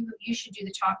 honey. You should do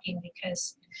the talking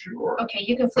because, Sure. okay,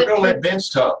 you can We're flip. gonna let Vince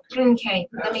talk. Okay,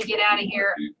 let me get out of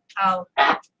here. I'll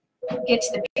get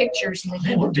to the pictures and then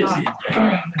Man, you we're can busy.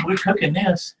 talk. We're cooking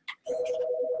this.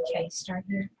 Okay, start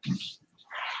here.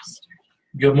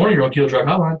 Good morning. You're on Kill Drug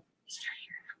Hotline.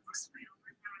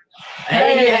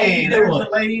 Hey, how there's you the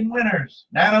lady in Winters.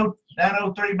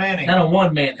 903 Manning.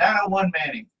 901 man. 901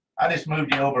 Manning. I just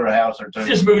moved you over a house or two.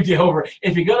 Just moved you over.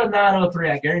 If you go to 903,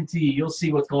 I guarantee you'll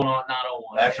see what's going on at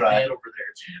 901. That's right. Head over there.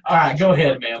 All right, go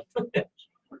ahead, ma'am.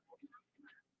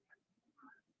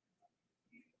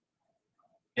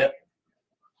 Yep.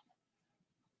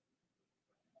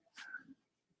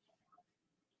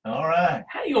 All right.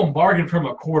 How you gonna bargain from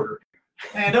a quarter?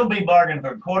 Man, don't be bargaining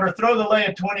for a quarter. Throw the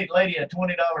lady a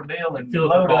 $20 bill and Fill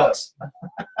the load up. box.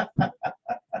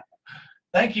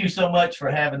 Thank you so much for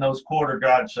having those quarter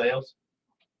garage sales.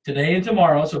 Today and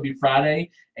tomorrow, so it'll be Friday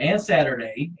and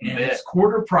Saturday, and Bet. it's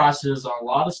quarter prices on a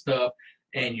lot of stuff,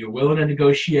 and you're willing to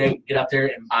negotiate, get out there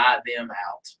and buy them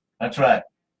out. That's right.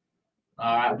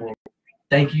 All right, well,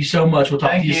 thank you so much. We'll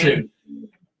talk Thank to you you. soon.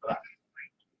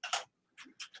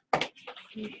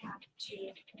 You have to,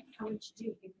 how would you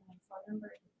do? Give them a phone number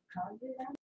and call you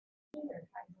that? Or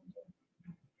how do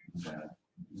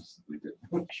you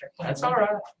do? Sure. That's all right.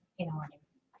 You know what I mean.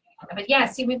 But yeah,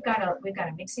 see, we've got a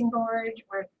mixing board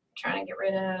we're trying to get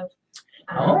rid of.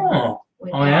 Oh,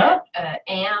 We've oh, got an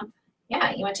amp.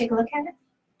 Yeah, you want to take a look at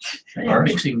it? our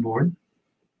mixing board.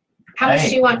 How much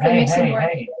do you want for the mixing board?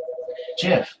 Hey,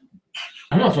 Jeff,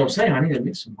 I know that's what I'm saying. I need a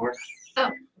mixing board.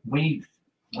 we.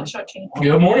 I'll show it to you.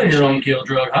 Good morning. You're on Kill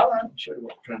Drug Hotline. Show you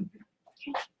what we're trying to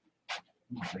do.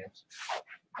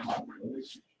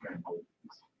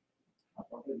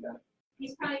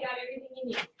 He's probably got everything you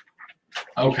need.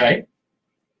 Okay.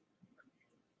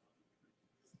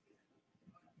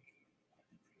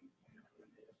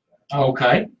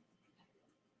 Okay.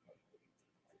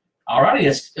 All righty.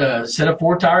 It's set of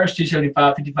 4 tires,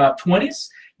 275, 55, 20s.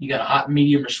 You got a hot,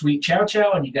 medium, or sweet chow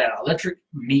chow, and you got an electric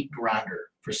meat grinder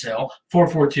for sale.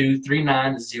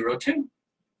 442-3902.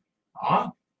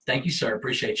 Ah, thank you, sir.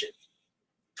 Appreciate you.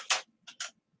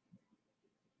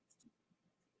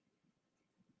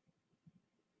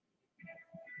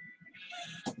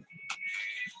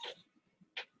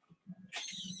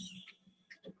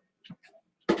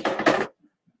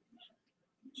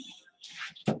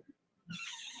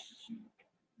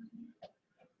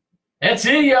 That's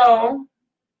it, y'all.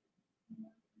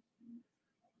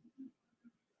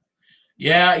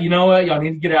 Yeah, you know what? Y'all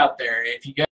need to get out there. If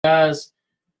you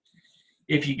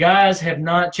guys have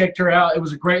not checked her out, it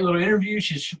was a great little interview.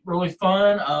 She's really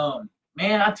fun.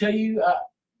 Man, I tell you,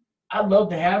 I'd love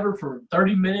to have her for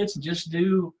 30 minutes and just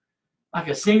do like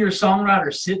a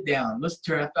singer-songwriter sit-down. Listen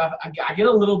to her. I get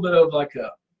a little bit of like a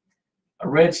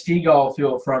Red Steagall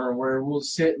feel from her where we'll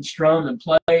sit and strum and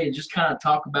play and just kind of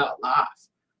talk about life.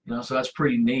 You know, so that's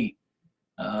pretty neat.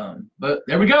 But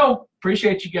there we go.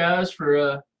 Appreciate you guys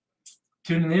for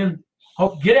tuning in.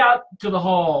 Hope get out to the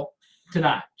hall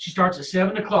tonight. She starts at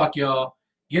 7 o'clock, y'all.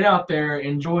 get out there,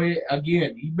 enjoy it.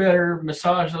 Again, you better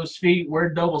massage those feet, wear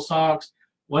double socks,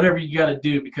 whatever you got to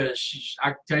do, because I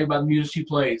can tell you about the music she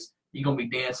plays, you're going to be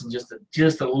dancing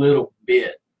just a little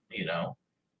bit, you know.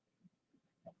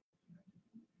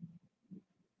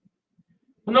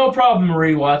 Well, no problem,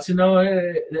 Marie Watson.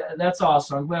 No, that's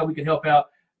awesome. I'm glad we could help out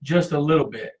just a little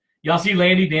bit. Y'all see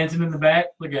Landy dancing in the back?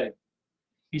 Look at him.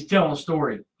 He's telling a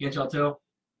story. Can't y'all tell?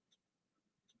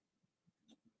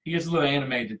 He gets a little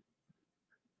animated.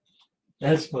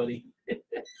 That's funny.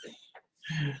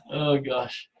 Oh,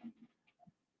 gosh.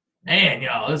 Man,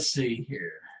 y'all, let's see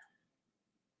here.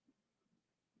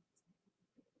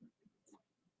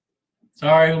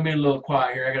 Sorry, I'm going to be a little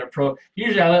quiet here. I got to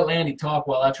usually I let Landy talk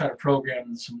while I try to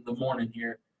program the morning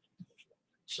here.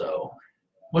 So,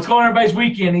 what's going on everybody's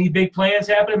weekend? Any big plans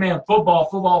happening? Man, football,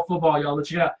 y'all. Let's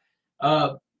check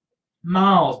out.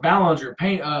 Miles, Ballinger,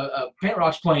 Paint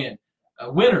Rock's playing.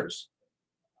 Winners.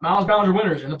 Miles Ballinger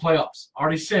winners in the playoffs.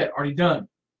 Already set, already done.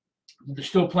 They're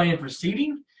still playing for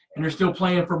seeding, and they're still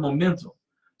playing for momentum.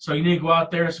 So you need to go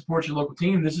out there and support your local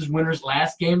team. This is Winners'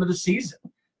 last game of the season.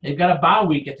 They've got a bye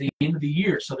week at the end of the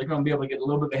year, so they're going to be able to get a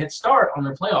little bit of a head start on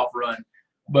their playoff run.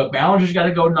 But Ballinger's got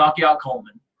to go knock out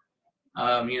Coleman.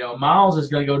 Miles is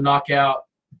going to go knock out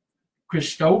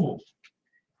Christoval.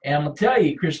 And I'm going to tell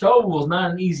you, Christoval is not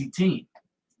an easy team.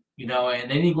 And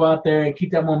they need to go out there and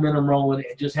keep that momentum rolling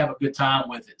and just have a good time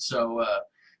with it. So,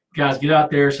 guys, get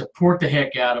out there, support the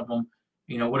heck out of them,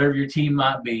 whatever your team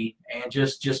might be, and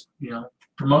just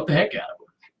promote the heck out of them.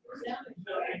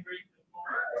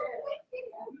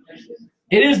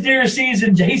 It is deer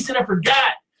season, Jason. I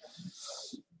forgot.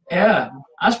 Yeah,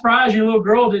 I'm surprised your little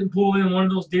girl didn't pull in one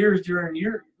of those deers during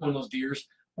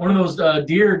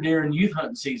during youth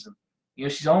hunting season.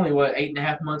 She's only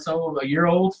 8.5 months old, a year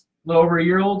old, a little over a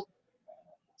year old.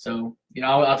 So, I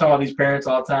talk about these parents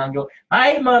all the time. Go,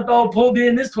 my 8-month-old pulled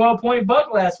in this 12-point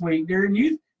buck last week during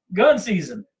youth gun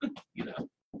season.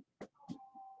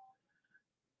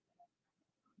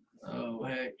 Oh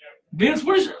heck, Vince,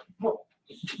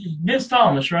 Vince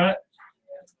Thomas, right?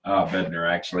 Bednar,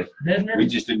 actually. Bednar? We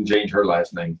just didn't change her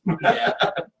last name. Yeah.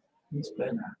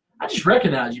 I just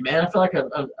recognize you, man. I feel like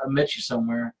I met you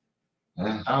somewhere.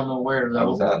 I don't know where, though. I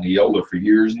was out in Neola for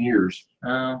years and years.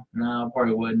 No, I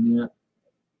probably wasn't yet.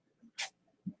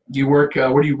 Do you work,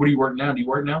 where do you work now? Do you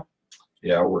work now?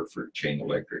 Yeah, I work for Chain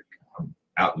Electric. I'm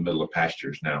out in the middle of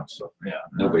pastures now, so yeah,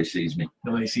 nobody sees me.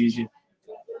 Nobody sees you.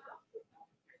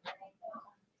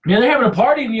 Yeah, they're having a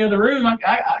party in the other room. I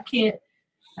can't.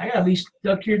 I gotta be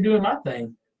stuck here doing my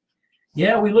thing.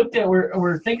 Yeah,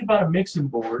 we're thinking about a mixing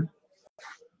board.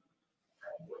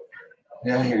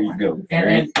 Yeah, here you go.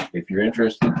 If you're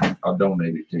interested, I'll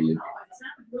donate it to you.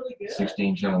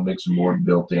 16-channel mixing board,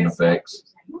 built-in effects.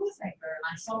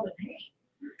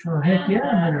 Oh heck yeah,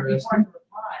 I'm interested.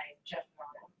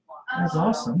 That's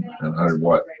awesome.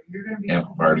 100-watt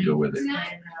amplifier to go with it.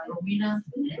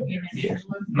 Yeah,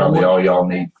 probably all y'all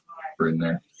need for in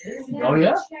there. Oh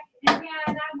yeah.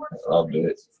 I'll do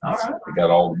it. All right. I got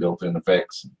all the built-in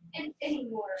effects.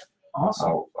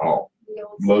 Awesome. I'll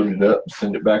load it up and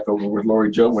send it back over with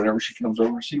Lori Jo whenever she comes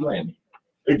over to see Landy.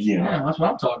 Again. Yeah, that's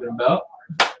what I'm talking about.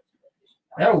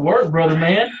 That'll work, brother,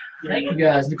 man. Thank you,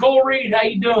 guys. Nicole Reed, how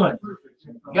you doing?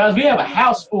 Guys, we have a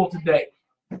house full today.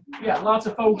 We got lots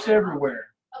of folks everywhere.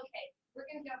 Okay, we're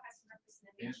going to go have some breakfast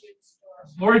in the store.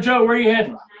 Lori Jo, where are you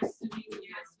heading? Nice to meet you.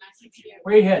 Nice to meet you.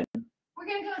 Where are you heading? We're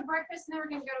going to go to breakfast and then we're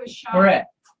going to go to a shop. Where at?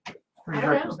 I don't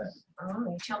know.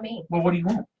 Oh, you tell me. Well, what do you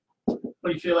want? What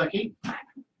do you feel like eating?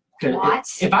 What?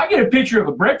 If I get a picture of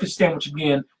a breakfast sandwich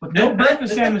again, with no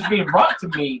breakfast sandwich being brought to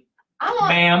me,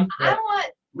 ma'am. I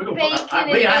want bacon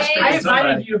and I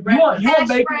invited you. You want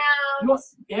bacon?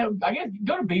 Yeah, I guess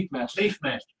go to Beef Master. Beef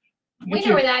Master. We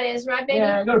know where that is, right, baby?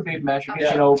 Yeah, go to Beef Master.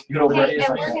 Okay. Good old Okay, and we're breakfast.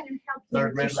 going to help you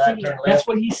with your studio. That's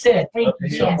what he said. Thank you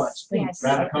so much. Yes.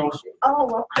 Round the corner. Oh,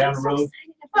 well, Down I'm the road. so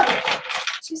excited about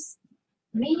just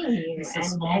meeting you and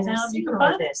seeing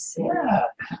all this. Yeah.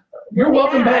 You're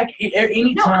welcome back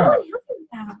anytime. No, I'm really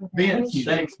happy about Ben, it.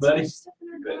 thanks, buddy.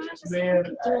 Man,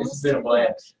 it's been a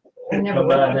blast. We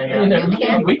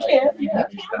can. Yeah.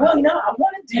 Well, I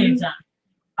wanted to.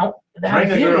 The Bring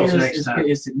the idea girls next time.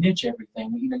 is to niche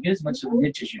everything. Get as much of a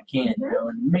niche as you can,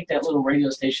 and make that little radio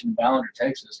station in Ballinger,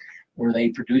 Texas, where they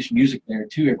produce music there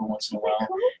too every once in a while.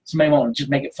 Somebody want to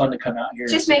just make it fun to come out here.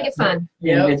 Just make it fun.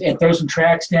 Yeah, and throw some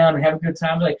tracks down and have a good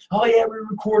time. Like, oh yeah, we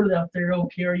recorded out there. Oh,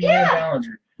 KRUN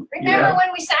Ballinger. Remember when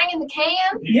we sang in the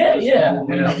can? Yeah.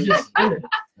 Just bye,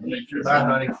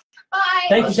 honey. Bye.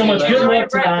 Thank you so much. Good luck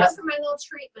tonight. Breakfast for my little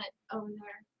treatment over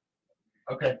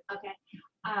there. Okay. Okay.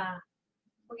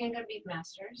 We're gonna go to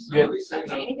Beefmasters. Good.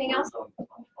 Okay, anything else?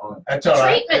 That's all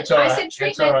right. Treatment. It's all I right. said It's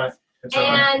treatment. all right. It's all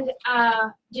right.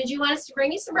 And did you want us to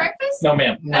bring you some breakfast? No,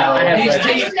 ma'am. No, I have he's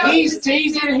breakfast. teasing. he's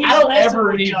teasing. He's I don't messing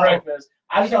ever with eat y'all. breakfast.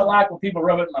 I just don't like when people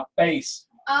rub it in my face.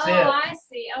 Oh, That's it. I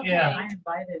see. Okay. Yeah. I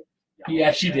invited.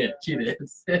 Yeah, she did. She did.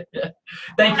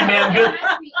 Thank you, ma'am.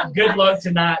 Good. Good luck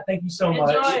tonight. Thank you so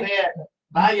much. You bet.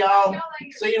 Bye, y'all.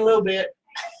 See you in a little bit.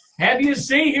 Happy to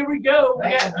see. Here we go.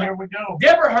 We got Here we go.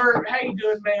 Deborah Hurt. How you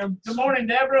doing, ma'am? Good morning,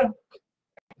 Deborah.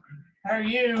 How are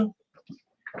you?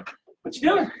 What you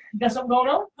doing? You got something going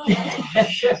on?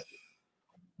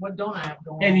 What don't I have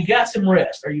going And you got some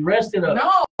rest. Are you rested up?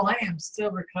 No, I am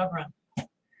still recovering.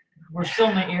 We're still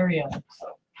in the area.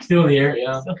 Still in the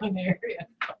area. Still in the area.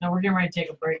 No, we're getting ready to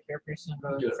take a break here pretty soon.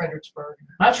 Go to Good. Fredericksburg.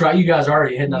 That's right. You guys are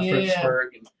already heading up Yeah.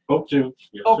 Fredericksburg. And, Hope to.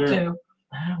 Yes, Hope sir. to.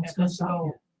 what's going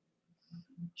on?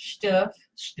 Stuff.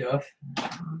 Stuff.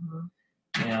 Mhm.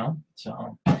 Yeah.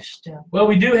 So. Stuff. Well,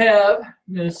 we do have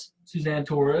Miss Suzanne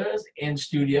Torres in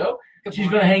studio. Good She's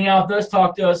morning. going to hang out with us,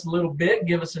 talk to us a little bit,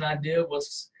 give us an idea of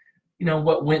what's,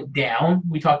 what went down.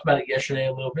 We talked about it yesterday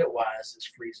a little bit. Why is this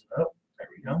freezing up? There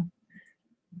we go.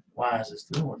 Why is this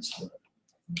doing this?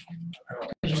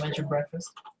 Did you mention breakfast?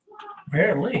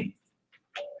 Apparently.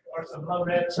 Or some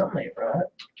loaded. Something ain't right.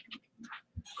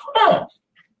 Huh.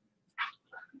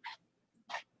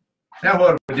 Now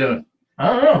what are we doing? I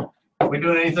don't know. Are we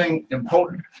doing anything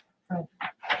important?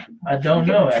 I don't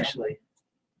know, actually.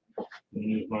 You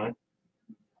need mine?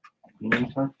 You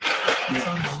need mine?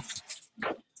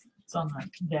 It's on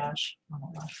the dash. On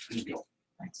the left. Here you go.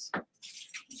 Thanks.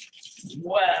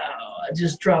 Wow. I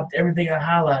just dropped everything I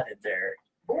highlighted there.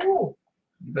 Ooh.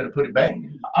 You better put it back.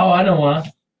 Oh, I know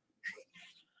why.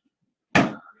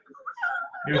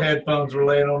 Your headphones were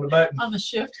laying on the button. On the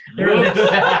shift. There it is.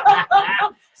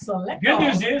 Select Good all.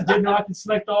 news is, didn't know I could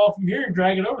select all from here and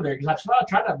drag it over there because I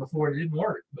tried that before and it didn't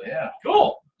work. But Yeah.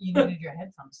 cool. You needed your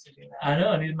headphones to do that. I know.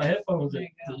 I needed my headphones There to,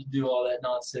 you go. to do all that It's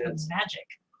nonsense. magic.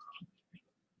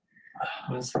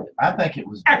 Was- I think it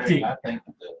was Acting. very, I think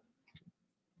the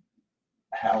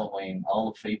Halloween,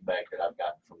 all the feedback that I've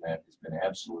gotten from that has been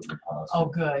absolutely Oh,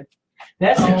 positive. good.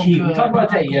 That's the Oh, key. We good. talked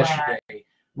about that I'm yesterday.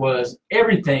 Was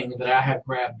everything that I have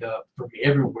grabbed up from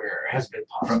everywhere has been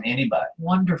positive. From anybody,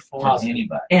 Wonderful. from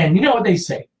anybody. And you know what they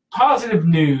say? Positive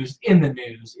news in the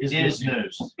news is It is good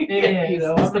news. It You is.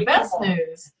 know, It's I the mean, best come on.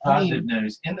 news. Positive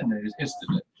news in the news is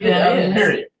the news. Yeah, it is.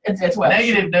 Period. It's what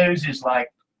Negative news is like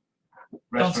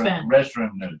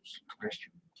Restroom news.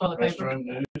 Toilet paper. Restroom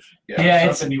news. Yeah,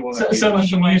 it's something you want so, to someone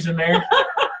can use in there.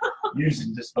 use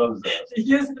and dispose of.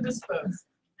 Use and dispose.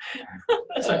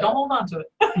 So don't hold on to it.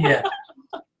 Yeah.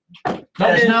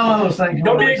 There's no other thing.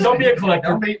 Don't be a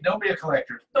collector. Don't be a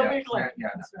collector. Don't Yeah, be a collector. Yeah,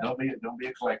 That's no, don't be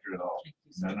a collector at all. Thank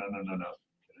you, sir. No.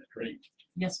 Great.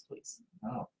 Yes, please.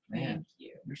 Oh man, Thank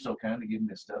you. you're so kind to give me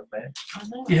this stuff back. I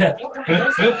know. Yeah. Nobody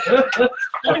does that.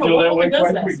 I feel that way Does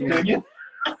quite that, frequently.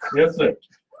 Yes, sir.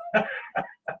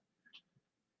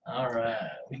 All right.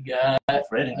 We got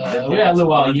Freddie, we got a little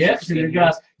while yet. So you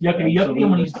guys yuckity yuckity. I'm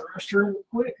gonna use the restroom real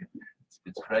quick.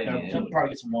 It's crazy. I'll probably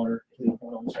get some water.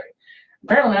 Sorry.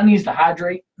 Apparently I need to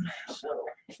hydrate. So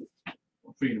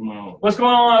Feed them all. what's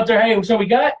going on out there? Hey, so we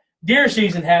got deer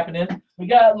season happening. We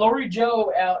got Lori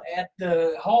Joe out at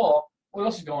the hall. What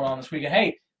else is going on this weekend?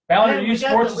 Hey, Ballard Hey, we Youth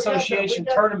got Sports the- we got the- Association we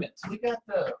got- tournament. We got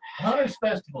the Hunters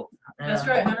Festival. That's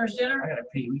right. Hunter's I dinner. gotta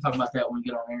pee. We can talk about that when we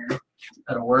get on air.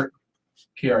 That'll work.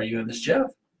 KRU and this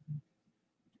Jeff.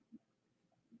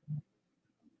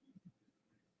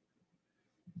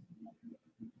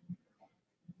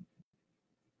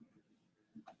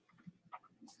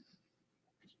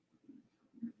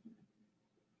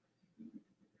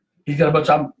 He's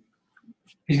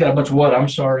got a bunch of what? I'm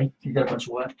sorry. He's got a bunch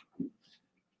of what?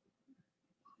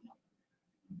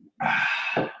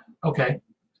 Okay.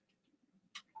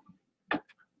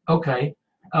 Okay.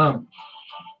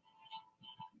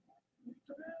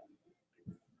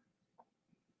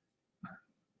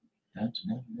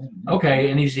 Okay,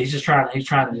 and he's just trying to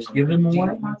just give them Do you one.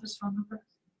 have Martha's phone number?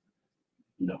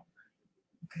 No.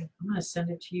 Okay, I'm gonna send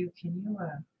it to you. Can you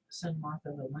send Martha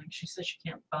the link? She says she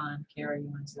can't find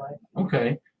KRUN's life.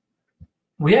 Okay.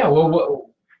 Well, yeah. Well,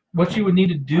 what you would need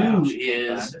to do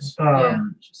is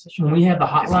She says she when we have the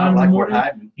It's hotline not in the like we're morning,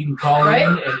 hiding. you can call Right? in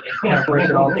and kind of break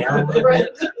it all down a little Right.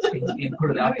 bit and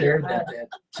put it out there that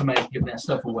somebody's giving that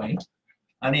stuff away.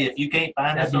 Honey, if you can't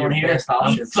find That'd us be your on here, best I'm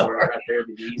option for it sorry. right there.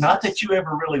 The Not that you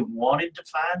ever really wanted to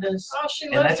find us. Oh, she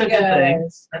And loves that's a you good thing.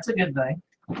 guys. That's a good thing.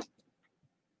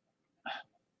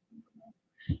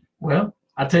 Well,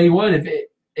 I tell you what,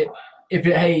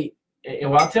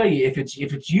 well, I'll tell you if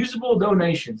it's usable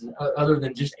donations other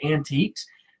than just antiques,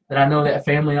 that I know that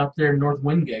family out there in North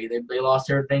Wingate. They lost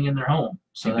everything in their home,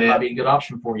 so You that bet. might be a good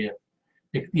option for you.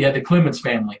 The Clemens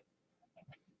family.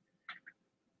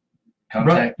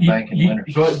 Contact the bank in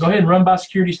Winters. Go ahead and run by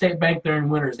Security State Bank there in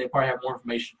Winters. They probably have more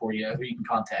information for you who you can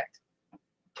contact.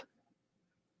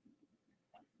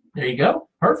 There you go.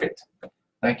 Perfect.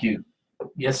 Thank you.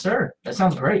 Yes, sir. That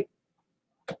sounds great.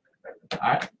 All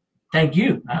right. Thank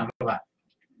you. Bye-bye.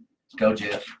 Go,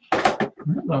 Jeff.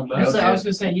 Well, Go, I was Jeff. going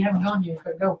to say, you haven't gone yet,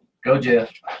 but go. Go,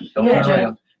 Jeff. Don't Go, turn Jeff.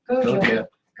 around. Go, Go, Joe. Jeff.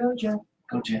 Go, Joe.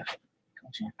 Go, Jeff. Go,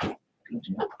 Jeff. Go,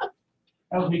 Jeff.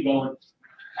 How's me going?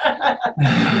 You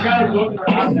got her book in her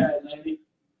iPad, Landy.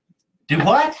 Do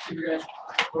what?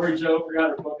 Lori Joe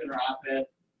forgot her book in her iPad.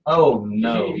 Oh,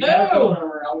 no. If you got a phone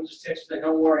number, I would just text her,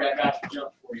 don't worry, I got the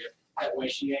jump for you. That way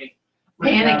she ain't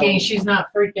Panicking. She's not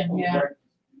freaking. Yeah.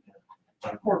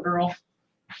 Poor girl.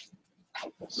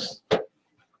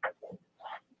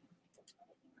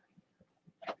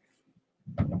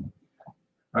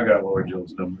 I got Lori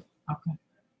Joe's number. Okay.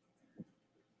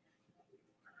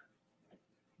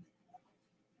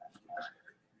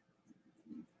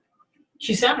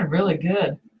 She sounded really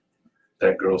good.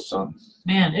 That girl's son.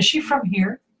 Man, is she from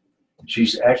here?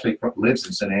 She's actually lives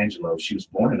in San Angelo. She was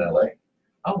born in L.A.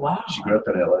 Oh, wow. She grew up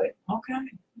in L.A. Okay.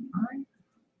 All right.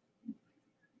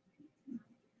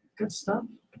 Good stuff.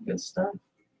 Good stuff.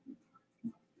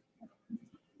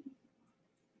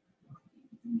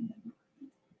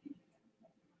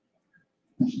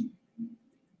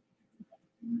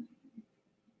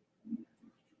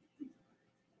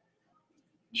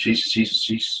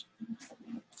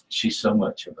 She's so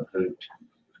much of a hoot.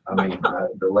 I mean,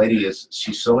 the lady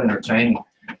she's so entertaining.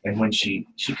 And when she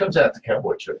comes out to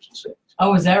Cowboy Church and sings.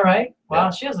 Oh, is that right? Wow, Yeah.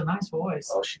 she has a nice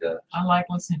voice. Oh, she does. I like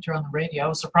listening to her on the radio. I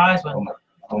was surprised when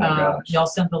Oh my gosh. y'all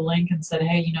sent the link and said,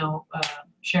 hey,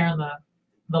 sharing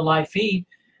the live feed.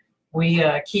 We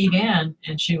keyed in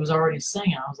and she was already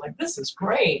singing. I was like, this is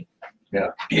great.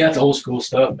 Yeah, it's old school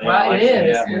stuff, man. Right, it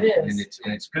is. Yeah, It is.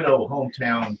 and it's good old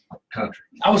hometown country.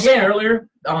 I was saying earlier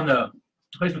on the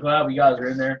Facebook Live, you guys are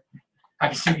in there. I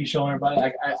can see you showing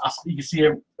everybody. You can see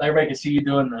everybody can see you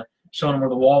doing showing them where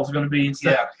the walls are going to be and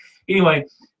stuff. Yeah. Anyway,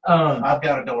 I've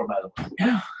got a door, by the way.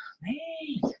 yeah.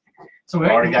 Hey. So we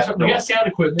Already got the door. got sound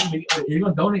equipment. You're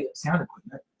going to donate sound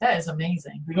equipment. That is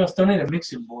amazing. You're going to donate a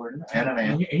mixing board. And an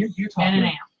amp. You're talking. And an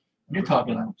amp. You're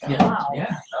talking. Yeah. Wow.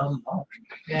 Yeah. $1,000.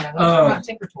 Yeah, those are not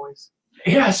Tinker Toys.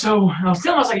 Yeah, so I was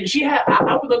telling her, I was like,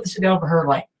 I would love to sit down for her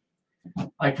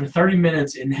like for 30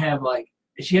 minutes and have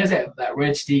she has that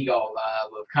Red Steagall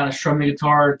vibe of kind of strumming the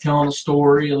guitar, telling a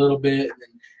story a little bit, and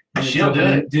then She'll do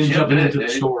it. She'll jumping do it, into the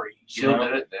dude. story. She'll do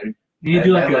it, dude. You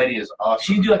do That lady is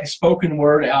awesome. she do like a spoken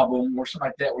word album or something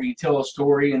like that where you tell a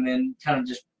story and then kind of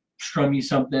just strum you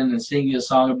something and sing you a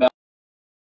song about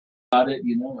it,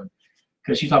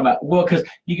 because she's talking about because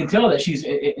you can tell that she's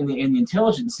in the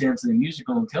intelligence sense, in the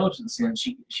musical intelligence sense,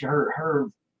 her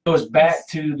goes back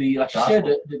to the like you said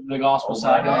the gospel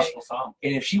side of it. Gospel song.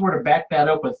 And if she were to back that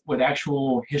up with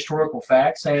actual historical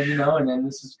facts, saying and then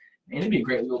it'd be a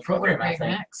great little program, I Great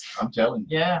think. mix. I'm telling you.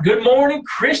 Yeah. Good morning,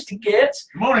 Christy Getz.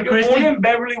 Good morning, Good Christy. morning,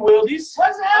 Beverly Wildies.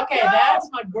 What's up, Okay, that's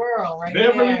my girl right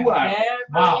Beverly there. Wilds. Beverly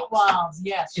Wow. Wilds.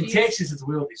 Yes. In Texas, it's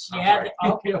Wildies. I'm Yeah. sorry.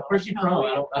 Okay. Where's she from? I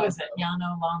don't What is it? know.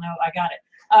 Yano, Lano. I got it.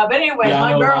 But anyway, Yano,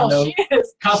 my girl, Lano. she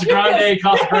is. Casa she Grande, is-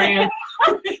 Casa Grande.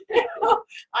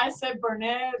 I said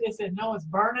Burnett. They said no, it's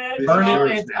Burnett.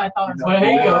 Burnett. I thought it was Well,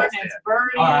 there you go. Burn. It's Bernie.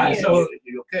 All right, it's- so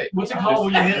Okay. what's it called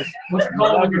when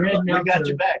you're heading We out got to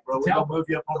your back, bro. We're Tell- gonna move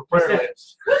you up on the What's prayer that?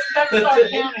 list. That's Bexar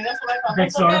County. That's what I thought.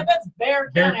 Bexar? That's Bear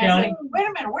Bear County. I County? said, wait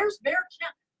a minute, where's Bear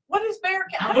County? What is Bear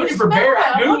County? I'm looking for Bear.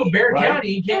 I Googled Bear Right.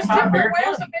 County. You can't It's find different. Bear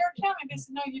Where's County. Bear County? They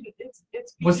said, no,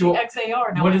 it's What's the-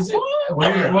 BXAR. Now, What is it?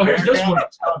 Well, here's this one.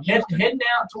 Bear Heading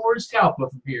out towards Talpa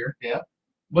from here. Yeah.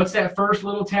 What's that first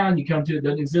little town you come to that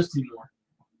doesn't exist anymore?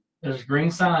 There's a green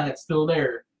sign that's still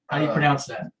there. How do you pronounce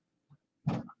that?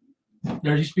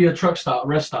 There used to be a truck stop,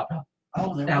 rest stop.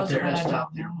 Oh, there Out was there. a rest stop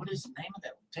there. What is the name of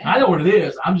that town? I know what it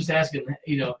is. I'm just asking,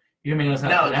 you may know how to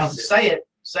No, pronounce it. say it.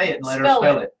 Say it and let her Spell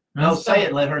spell it. it. No, say it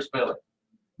and let her spell it.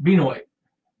 Benoit.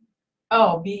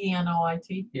 Oh, Benoit.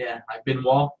 Yeah, like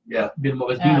Benoit. Yeah.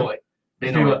 Benoit. It's Yeah. Benoit.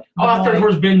 Benoit. Oh, I thought it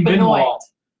was Benoit. Benoit.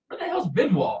 Where the hell's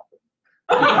Benoit?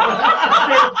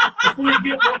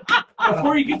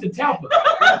 before you get to Talpa.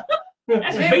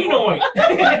 That's Benoit.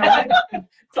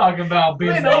 Talking about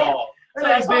Benoit. So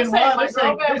that's what I'm saying. My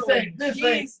girl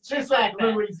Beverly, she's like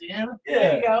that. Louisiana.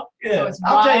 There you go. So Yeah. it's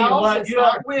I'll tell you Wiles, what, it's you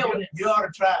not ought, wilderness. you ought to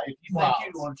try. If you think Wilds.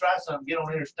 you want to try something, get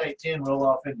on Interstate 10, roll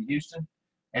off into Houston,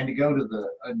 and to go to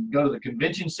the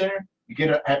convention center, you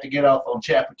have to get off on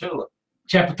Chapatula.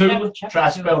 Chapatula. Try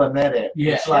spelling that out.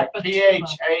 Yeah. It's like Chapatula.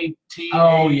 P-H-A-T-H-E.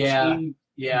 Oh, yeah.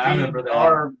 Yeah, I remember that.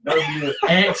 R-W.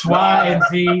 X, Y, and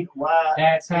Z. Y.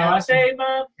 That's how I say,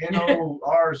 Mom.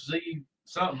 N-O-R-Z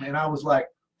something. And I was like,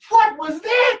 what was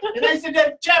that? And they said,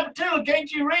 that Chapatula,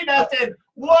 can't you read? I said,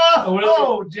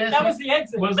 whoa, Jesse. That was the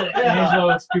exit. Was it? Yeah. Angelo,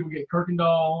 it's people get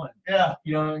Kirkendall and Yeah.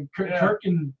 you know, and Yeah.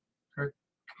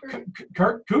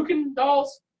 Kirkendalls.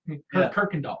 Yeah.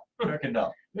 Kirkendall.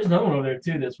 Kirkendall. There's another one over there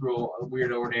too. That's real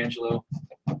weird over in Angelo.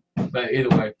 But either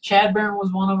way, Chadburn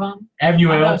was one of them.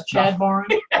 Avenue I know L. it's Chadburn.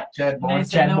 Chad And they Bourne.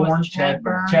 said, no, Chadbourne. it's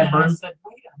Chadburn. Chadburn. And I said,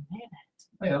 wait a minute.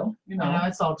 Well, you I know, know.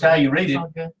 it's all That's how good. you read It's it. all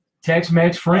good.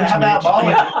 Tex-Mex, French How about mix.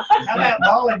 Bollinger? How about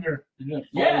Bollinger?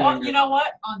 Yeah. Well, you know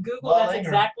what? On Google, that's Bollinger.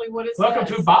 exactly what it Welcome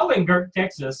says. to Bollinger,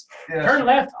 Texas. Yeah. Turn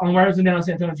left on Warehousing down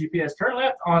San Antonio GPS. Turn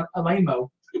left on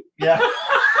Alamo. Yeah.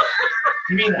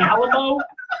 You mean Alamo?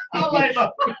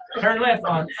 Alamo. Turn left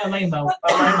on Alamo.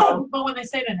 But when they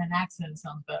say it in an accent, it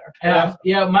sounds better.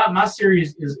 Yeah, my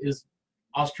series is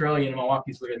Australian, and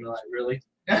Milwaukee's looking at me like, really?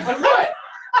 Like what?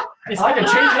 It's I can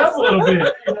change it up a little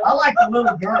bit. I like the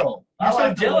little girl. I'm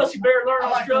so jealous. You better learn I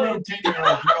like the little Australian.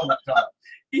 10-year-old girl that talks.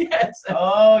 Yes.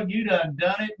 Oh, you done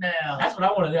it now. That's what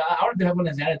I want to do. I want to have one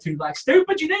of his attitude, like,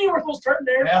 stupid, you know you weren't supposed to turn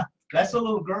there. Yeah, that's a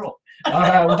little girl. All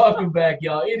right, welcome back,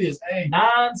 y'all. It is Hey.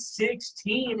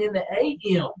 9:16 in the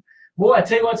a.m. Boy, I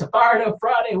tell you what, it's a fired up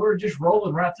Friday. We're just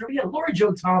rolling right through. We got Lori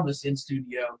Jo Thomas in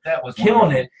studio, That was killing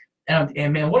wonderful. it.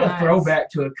 And man, what a Nice. throwback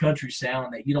to a country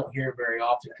sound that you don't hear very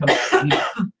often come out of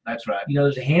here. That's right. You know,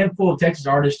 there's a handful of Texas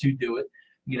artists who do it,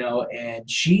 you know, and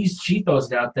she throws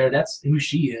it out there. That's who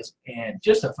she is, and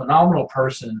just a phenomenal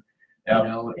person, Yep. you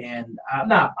know. And I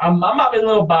might be a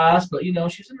little biased, but you know,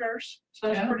 she's a nurse, so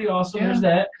that's Yeah. pretty awesome. Yeah. There's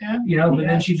that, Yeah. you know. But Yeah.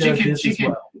 then she does this as can,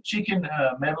 well. She can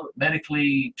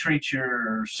medically treat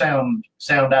your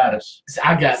sounditis.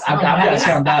 I've got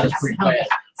sounditis pretty bad.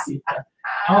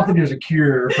 I don't think there's a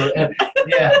cure for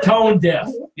Yeah. tone deaf.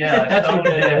 Yeah. That's what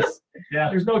it it is. Yeah.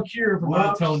 There's no cure for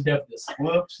Whoops. tone deafness.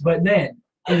 Whoops. But then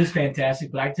it is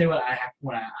fantastic. But I tell you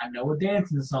what, I know a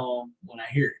dancing song when I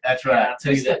hear it. That's Yeah, right. I'll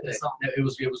tell you that it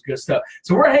was good stuff.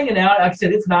 So we're hanging out. Like I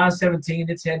said, it's 9:17.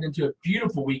 It's heading into a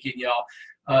beautiful weekend, y'all.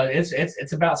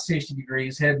 It's about 60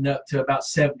 degrees, heading up to about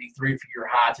 73 for your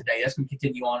high today. That's going to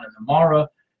continue on in tomorrow.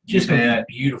 Just going to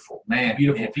be beautiful, Man,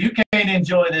 beautiful. if you can't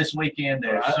enjoy this weekend,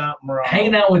 there's Right. something wrong.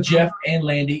 Hanging out with Jeff and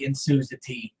Landy and Susie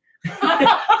T.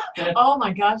 Oh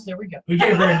my gosh, there we go. We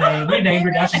gave her a name. We named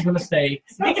her. Now she's going to stay.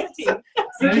 Susie.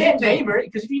 You can't name her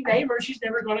because if you name her, she's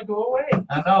never going to go away.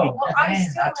 I know. Well, Man,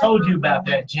 I told you about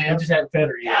that, I Jim. just haven't fed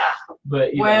her yet.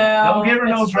 But you know, Well, Don't give her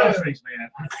no it's true. groceries, man.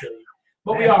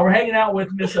 but we're hanging out with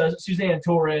Miss Suzanne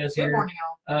Torres Good here, morning,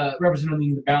 y'all.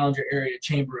 representing the Ballinger Area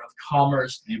Chamber of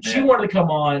Commerce. You bet. She wanted to come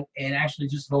on and actually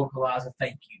just vocalize a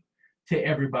thank you to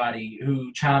everybody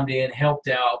who chimed in, helped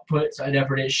out, put an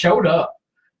effort in, showed up,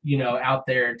 you know, out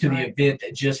there to the Right. event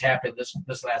that just happened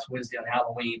this last Wednesday on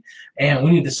Halloween. And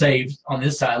we need to say on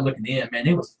this side, looking in, man,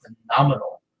 it was a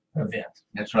phenomenal event.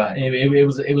 That's right.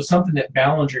 It was something that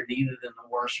Ballinger needed in the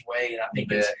worst way, and I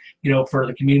think it's, you know, for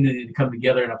the community to come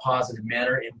together in a positive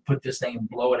manner and put this thing and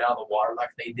blow it out of the water like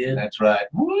they did. That's right.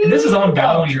 And this is on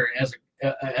Ballinger as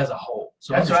a whole.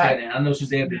 So That's understand right. that. I know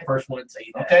Suzanne be the first one to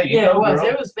say that. Okay, you Yeah, go, it was. girl.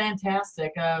 It was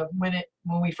fantastic. When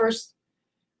we first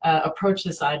approached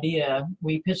this idea,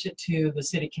 we pitched it to the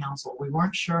city council. We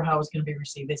weren't sure how it was going to be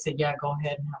received. They said, "Yeah, go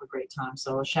ahead and have a great time."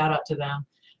 So a shout out to them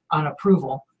on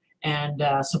approval and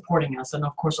supporting us, and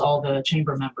of course all the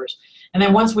chamber members. And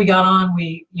then once we got on,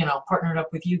 we partnered up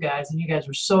with you guys, and you guys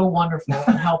were so wonderful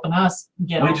in helping us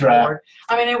get We on tried. board.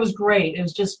 I mean, it was great. It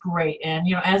was just great. And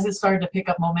as it started to pick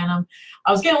up momentum,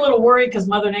 I was getting a little worried because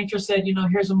Mother Nature said,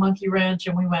 here's a monkey wrench,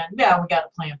 and we went, yeah, we got a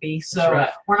plan B. That's So right.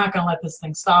 we're not going to let this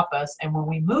thing stop us. And when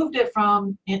we moved it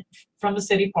from the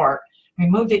city park, we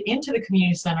moved it into the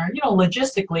community center.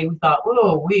 Logistically, we thought,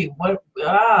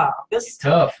 It's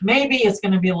tough. maybe it's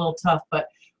going to be a little tough, but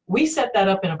we set that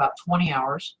up in about 20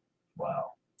 hours.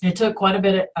 Wow. It took quite a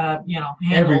bit of,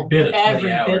 Every bit of 20 every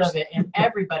bit hours. of it, and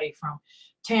everybody from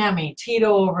Tammy,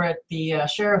 Tito over at the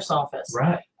sheriff's office.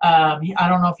 Right. I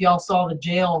don't know if y'all saw the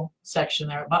jail section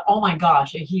there, but oh my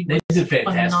gosh, he They was did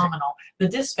fantastic. phenomenal. The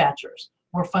dispatchers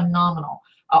were phenomenal.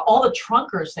 All the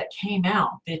trunkers that came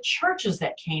out, the churches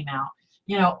that came out,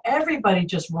 everybody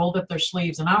just rolled up their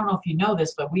sleeves. And I don't know if you know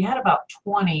this, but we had about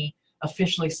 20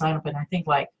 officially sign up, and I think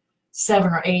like 7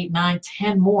 or 8, 9,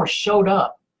 10 more showed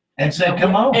up. And said,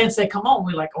 come on. And said, come on.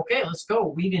 We're like, okay, let's go.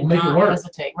 We did We'll make it not work.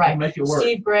 hesitate. Right. We'll make it work.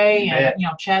 Steve Gray and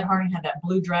bet. Chad Harding had that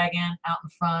blue dragon out in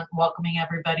front welcoming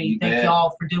everybody. You Thank bet.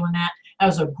 y'all for doing that. That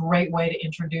was a great way to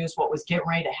introduce what was getting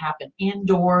ready to happen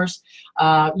indoors.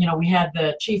 We had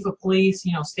the chief of police,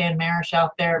 Stan Marish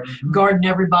out there guarding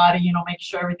everybody, making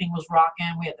sure everything was rocking.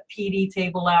 We had the PD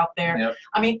table out there. Yep.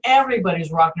 I mean,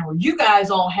 everybody's rocking. You guys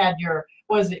all had your,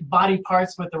 what is it, body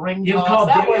parts with the ring It was toss. called,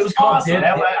 That it was called awesome.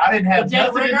 Dead. I didn't have The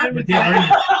dead nothing to ringer? do with The dead that.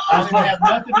 ringer. I didn't have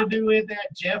nothing to do with that.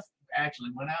 Jeff actually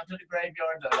went out to the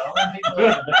graveyard.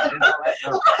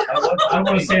 I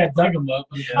want to say I dug him up.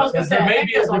 I was gonna say, There I may think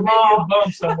be there's a a law.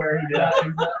 bump somewhere.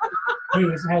 Who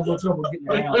has had a little trouble getting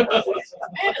around. Man,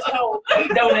 it's cold. He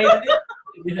donated it.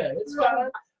 Yeah, it's fine.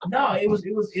 No, it's awesome.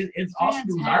 It was our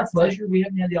Fantastic. pleasure. We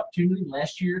haven't had the opportunity.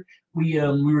 Last year we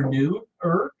were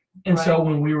newer, and so Right.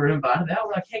 when we were invited out,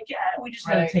 we're like, heck yeah, we just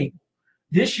had a Right. table.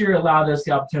 This year allowed us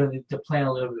the opportunity to plan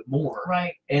a little bit more,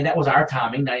 Right, and that was our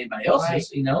timing, not anybody else's.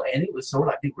 And it was sort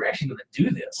of like, we're actually going to do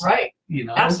this. right. This is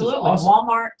Absolutely. awesome.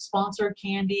 Walmart sponsored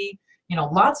candy.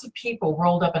 Lots of people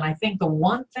rolled up. And I think the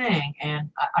one thing, and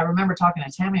I remember talking to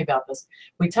Tammy about this,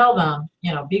 we tell them,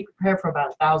 be prepared for about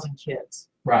 1,000 kids.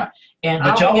 Right. And I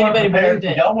But don't y'all think weren't anybody prepared.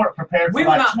 believed it. Y'all weren't prepared We for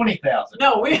were like not. 20,000.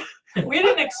 No, we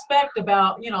didn't expect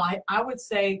about, I would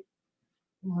say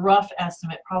rough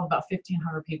estimate, probably about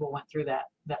 1,500 people went through that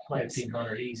place.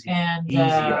 1,500 easy. And Easy,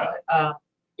 right.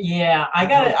 yeah, I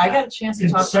got a chance to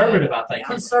talk to Conservative, I think.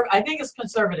 I think it's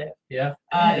conservative. Yeah.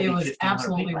 It was 1,500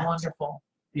 absolutely people. wonderful.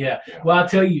 Yeah. Well, I'll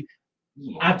tell you,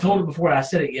 I told it before. I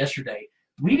said it yesterday.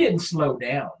 We didn't slow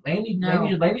down.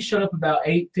 Landy showed up about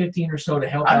 8:15 or so to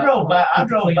help out. I drove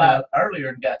with the by cleanup. earlier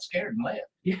and got scared and left.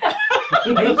 Yeah.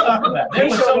 What are you talking about? There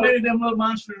He were showed so up- many of them little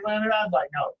monsters around there. I was like,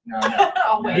 no.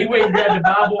 Oh, He wait. went and grabbed the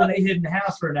Bible and they hid in the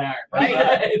house for an hour. Right.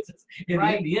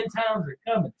 Right. The end times are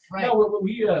coming. Right. No,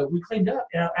 we cleaned up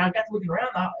and I got to looking around.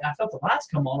 I felt the lights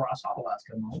come on, or I saw the lights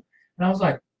come on, and I was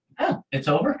like, It's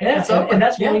over? yeah. It's over. And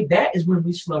that's Yeah. that is when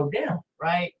we slowed down.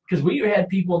 Right. Because we had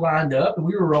people lined up and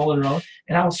we were rolling around,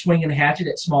 and I was swinging a hatchet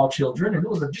at small children, and it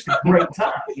was just a great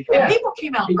time. And people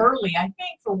came out early, I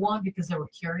think, for one, because they were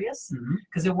curious, Mhm.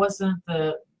 because it wasn't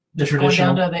the The going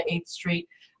traditional. down to the 8th Street.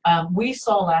 We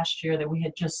saw last year that we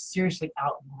had just seriously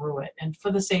outgrew it. And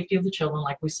for the safety of the children,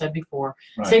 like we said before,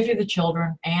 Right. safety of the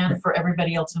children and for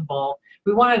everybody else involved,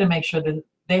 we wanted to make sure that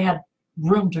they had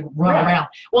room to run Right. around.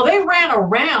 Well, they ran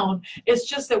around. It's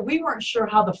just that we weren't sure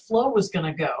how the flow was going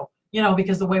to go,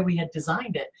 because the way we had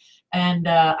designed it. And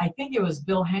I think it was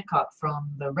Bill Hancock from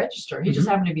the Register. He just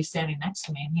happened to be standing next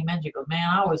to me, and he mentioned, he goes, man,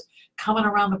 I was coming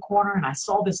around the corner, and I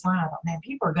saw this line. I thought, man,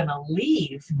 people are going to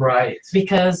leave Right.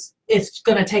 because it's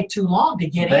going to take too long to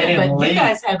get They in. didn't But you leave.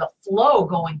 guys had the flow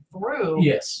going through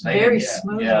Yes. very Yeah.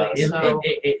 smoothly. Yeah. So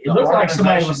It looked like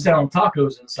somebody was selling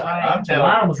tacos inside. Right. I'm The telling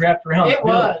line was wrapped around it the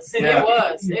building. was. Yeah. It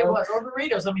was. You It know? was. Or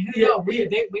burritos. I mean, who Yeah, knows?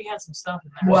 yeah. We had some stuff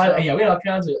in there. Well, so. yeah, we had all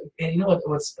kinds of, and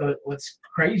what's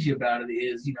crazy about it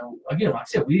is, again, like I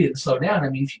said, we didn't slow down. I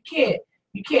mean, if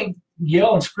you can't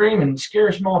yell and scream and scare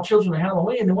small children at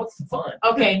Halloween, then what's the fun?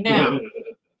 Okay, now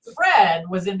Fred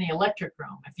was in the electric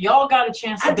room. If y'all got a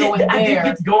chance to go in I did there,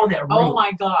 get to go in that room. oh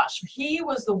my gosh, he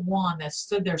was the one that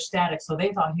stood there static. So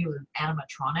they thought he was an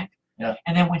animatronic. Yeah.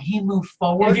 And then when he moved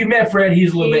forward, And if you met Fred,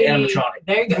 he's a little bit he- animatronic.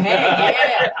 There you go. Hey,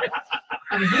 yeah.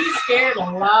 I mean, he scared a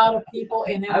lot of people,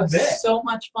 and it I was bet. so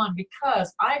much fun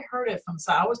because I heard it from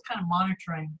side. I was kind of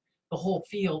monitoring the whole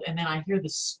field, and then I hear the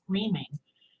screaming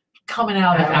coming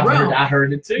out of the room. I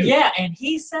heard it too. Yeah, and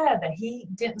he said that he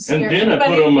didn't And scare then I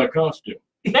anybody. put on my costume.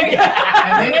 There you go.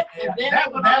 And then- And then that I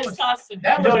put was- on that his was- costume.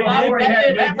 That was No, before he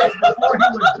had. That was before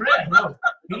he was dressed.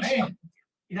 No, Man.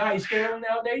 you know how you scare them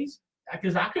nowadays?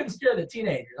 Because I couldn't scare the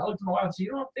teenagers. I looked at my wife and said,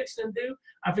 "You know what I'm fixing to do?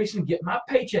 I'm fixing to get my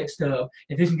paycheck stub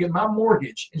and fixing to get my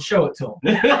mortgage and show it to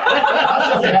them."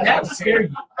 That would scare you.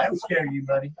 That would scare you,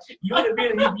 buddy. You want to be,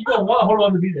 you don't want to hold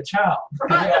on to be the child,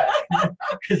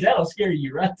 because that'll scare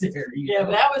you right there. Yeah,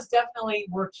 but that was definitely,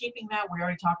 we're keeping that. We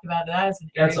already talked about that as an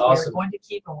area That's we're awesome. going to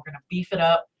keep, and we're going to beef it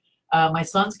up. My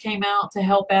sons came out to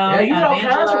help out. Yeah, you had all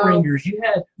kinds of Angelo. ringers. You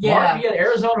had Mark, you had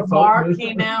Arizona folk. Mark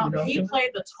came out. You know, He played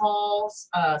the tall,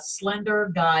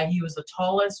 slender guy. He was the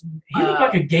tallest. he looked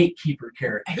like a gatekeeper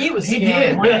character. He was He scary.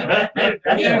 did. wasn't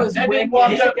That He dude- was that dude wicked.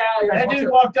 walked He's up. the guy That dude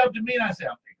walked up to me and I said,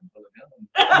 "I'm taking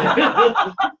a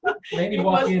bullet." Landy He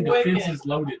walked was in, wicked. defenses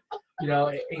loaded. You know,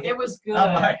 It was good.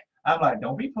 I'm like,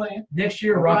 don't be playing. next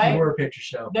year, Rocky Right. Horror Picture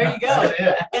Show. There you go. That's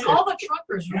it. And all the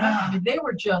truckers, remember, I mean, they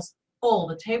were just full.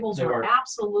 The tables They were were.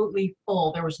 absolutely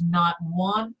full. There was not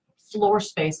one floor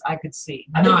space I could see.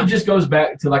 I think None. it just goes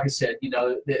back to, like I said,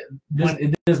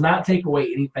 it does not take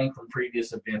away anything from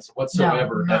previous events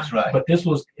whatsoever. No. That's right. But this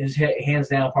is hands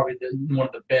down probably one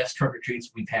of the best trunk or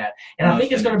treats we've had, and I Most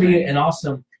think it's going to be entertaining. an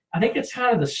awesome I think it's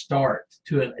kind of the start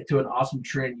to an awesome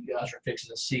trend you guys are fixing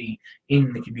to see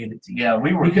in the community. Yeah,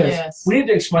 we were. Because we need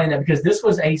to explain that because this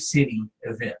was a city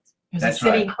event. It was That's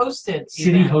a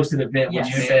city-hosted event,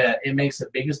 Yes. which it makes the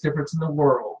biggest difference in the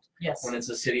world Yes. when it's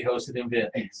a city-hosted event.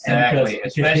 Exactly.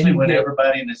 Especially when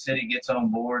everybody in the city gets on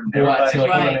board and everybody's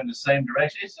going in the same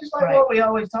direction. It's just like what we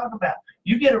always talk about.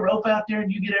 You get a rope out there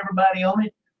and you get everybody on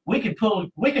it. We could pull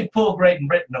Great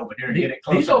Britain over here and get it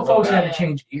close. These old folks had to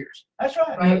change gears. That's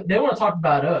right. Right. They want to talk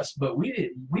about us, but we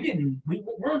didn't. We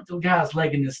weren't the guys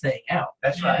legging this thing out.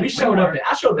 That's right. We showed up.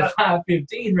 I showed up at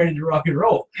 5:15, ready to rock and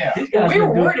roll. Yeah. These guys we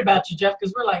were worried about you, Jeff,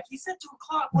 because we're like, he said 2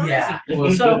 o'clock. Where is he?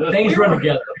 Well, So things run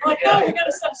together. Like, no, we got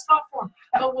to set a spot for him.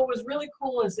 But what was really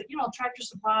cool is that Tractor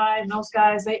Supply and those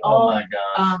guys, they all my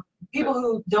gosh. People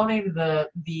who donated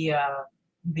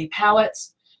the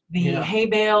pallets, the hay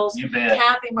bales. You bet.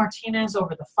 Kathy Martinez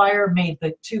over the fire made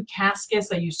the 2 caskets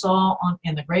that you saw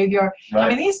in the graveyard. Right. I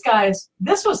mean, these guys,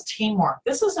 this was teamwork.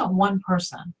 This isn't one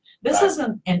person. This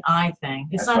isn't an I thing.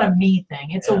 It's not a me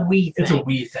thing. It's a we thing. It's a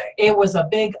we thing. It was a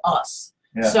big us.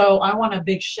 Yeah. So I want a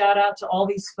big shout out to all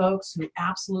these folks who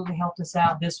absolutely helped us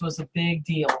out. This was a big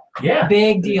deal. Yeah.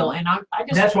 Big deal. And I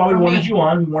just That's why we wanted you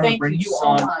on. We wanted to thank bring you so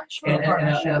on much for and the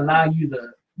partnership. allow you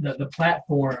the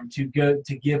platform to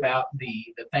give out the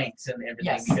thanks and everything.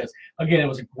 Yes. Because again, it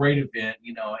was a great event,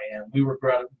 and we were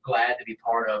glad to be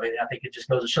part of it. And I think it just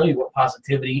goes to show you what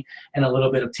positivity and a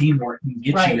little bit of teamwork can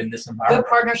get you in this environment. Good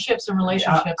partnerships and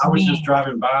relationships. I was just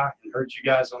driving by and heard you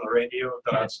guys on the radio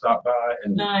that I'd stop by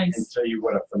and tell you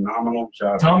what a phenomenal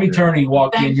job. Tommy Turney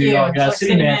walked in here, y'all guys, Like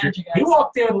city manager. He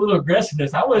walked in with a little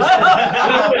aggressiveness. I was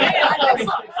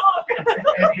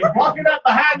He's walking up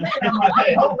behind me, and I'm like,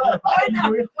 hey, hold up. Wait.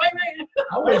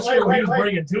 I wasn't sure what he was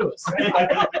bringing to us.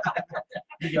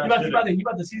 You You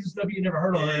about to see some stuff you never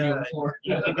heard on the radio before.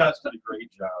 You guys did a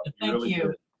great job. Thank really you.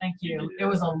 did. Thank you. You did. It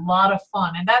was a lot of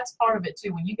fun. And that's part of it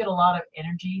too. When you get a lot of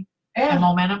energy and And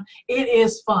momentum, it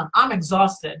is fun. I'm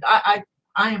exhausted. I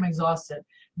am exhausted.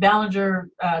 Ballinger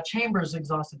Chambers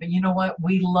exhausted. But you know what?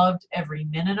 We loved every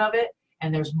minute of it.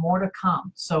 And there's more to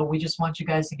come. So we just want you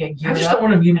guys to get geared I just up.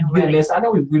 don't want to be ready. this. I know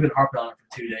we've been harping on it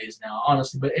for 2 days now,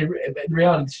 honestly. But the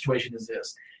reality of the situation is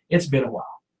this: it's been a while.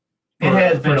 It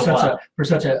has been a while. For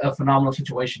such a phenomenal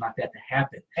situation like that to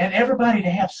happen. And everybody to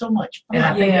have so much fun. And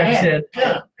I think I said,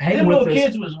 hey, them with little us.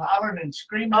 kids was hollering and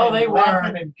screaming. Oh, they and were.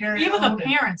 laughing and carrying Even the on and-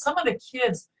 parents, some of the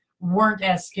kids weren't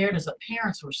as scared as the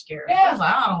parents were scared. Yeah. I was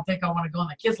like, I don't think I want to go.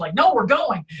 And the kids like, no, we're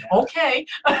going. Okay.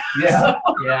 Yeah.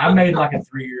 Yeah, I made like a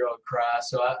 3-year-old cry,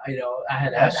 so I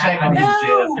had That's shame on you,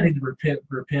 No. I need to repent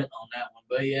on that one.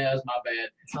 But yeah, it's my bad.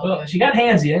 It's all Well, good. she got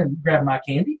handsy and grabbed my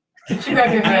candy. She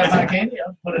grabbed your Yeah, I hands. can't.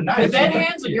 I'll put a knife With in that it.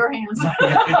 hands or your hands?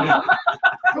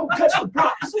 Don't touch the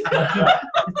props.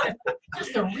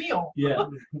 Just a real. Yeah,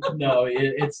 no,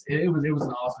 it was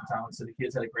an awesome time. So the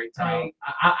kids had a great time.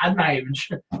 Right. I'm not even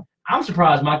sure. I'm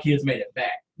surprised my kids made it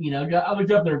back. I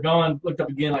looked up, they're gone. Looked up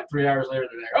again like 3 hours later.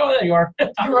 They're there. Oh, there you are.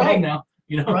 I'm Right. home now.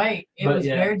 Right. It But, was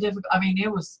yeah. very difficult. I mean,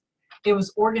 it was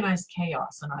organized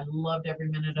chaos, and I loved every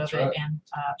minute of That's it. right. And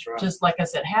That's right. just like I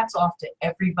said, hats off to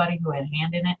everybody who had a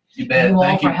hand in it. You bet. You all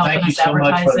Thank you. for helping Thank you us so much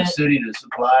for advertise the it. city to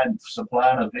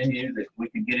supplying a venue that we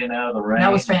could get in out of the rain.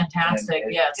 That was fantastic.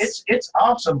 And Yes. It's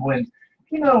awesome when,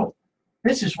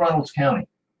 this is Reynolds County.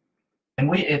 And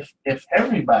if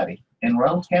everybody in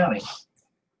Reynolds County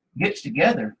gets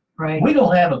together, Right. we're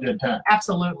gonna have a good time.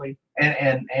 Absolutely.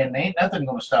 And ain't nothing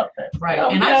gonna stop that. Right. No,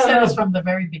 And I've said no. this from the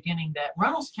very beginning that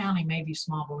Reynolds County may be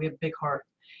small, but we have a big heart.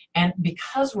 And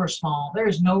because we're small, there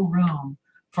is no room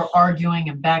for arguing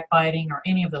and backbiting or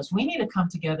any of those. We need to come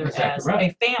together Exactly as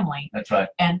right. a family. That's right.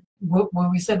 And when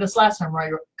we said this last time,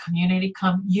 right? Community,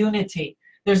 unity.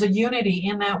 There's a unity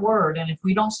in that word. And if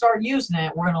we don't start using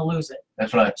it, we're going to lose it.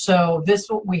 That's right. So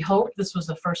we hope this was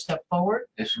the first step forward.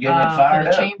 It's getting it For fired the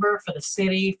up. chamber, for the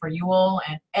city, for you all,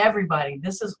 and everybody.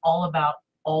 This is all about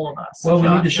all of us. Well, we need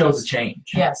Not to show the just-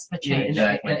 change. Yes, the Yeah, change.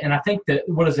 Exactly. and I think that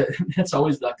what is it? That's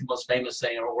always like the most famous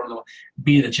saying, or one of the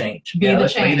be the change. Be the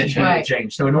let's be the change. change. Be the Right.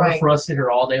 change. So in order Right. for us to sit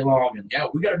here all day long and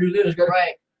we got to do this,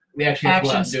 Right. we actually have to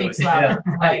go out Action and do it. speaks louder.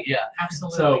 Yeah. Right. Yeah.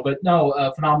 Absolutely. So, but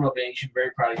no, phenomenal event. You should be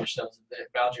very proud of yourselves. The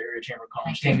Ballinger Area Chamber of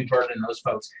Commerce, Thank Tammy Burton, and those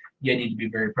folks. You need to be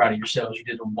very proud of yourselves. You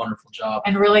did a wonderful job.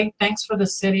 And really, thanks for the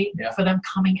city Yeah. for them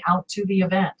coming out to the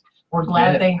event. We're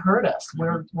glad Yeah. they heard us.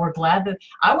 We're glad that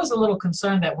I was a little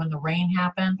concerned that when the rain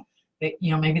happened, that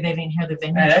maybe they didn't hear the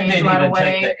venue Man, that change didn't right even away.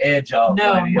 take the edge off.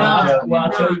 No, Landy. no, I'm telling you. Well,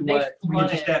 I'll tell you They what. We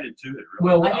flooded. just added to it.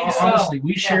 Really. Well, I think so. honestly,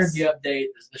 we shared Yes. the update.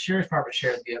 The sheriff's department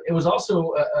shared the update. It was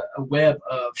also a web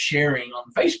of sharing on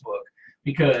Facebook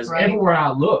because Right. everywhere I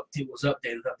looked, it was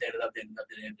updated. I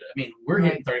mean, we're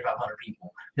hitting Right. 3,500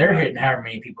 people They're hitting however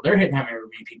many people. They're hitting however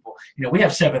many people. You know, we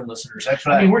have 7 listeners. That's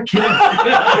right. I mean, we're kidding.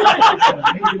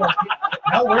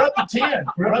 No, we're up to 10.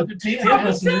 We're up to 10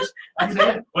 listeners.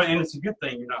 Well, and it's a good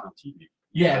thing you're not on TV.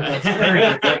 Yeah, that's very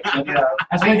good. Yeah.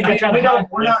 That's why I think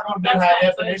We're not going to do high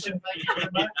definition. Thank you very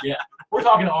much. Yeah, we're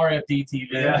talking RFD TV.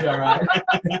 Yeah. It'll be all right.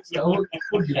 So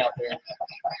we'll get out there.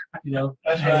 You know,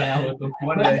 That's hang right. out with them.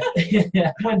 One day.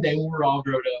 Yeah, one day when we're all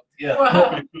grown up.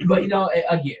 Yeah. But you know,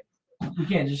 again, we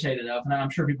can't just say it enough, and I'm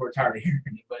sure people are tired of hearing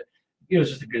it, but it was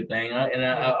just a good thing, and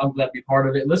I'm glad to be part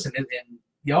of it. Listen, and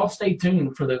y'all stay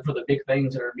tuned for the big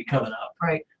things that are be coming up.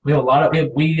 Right. We have a lot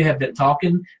of we have been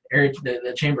talking. Eric,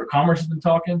 the Chamber of Commerce has been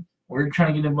talking. We're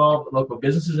trying to get involved. Local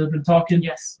businesses have been talking.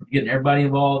 Yes. We're getting everybody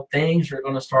involved. Things are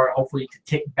going to start hopefully to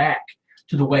tick back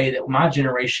to the way that my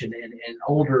generation and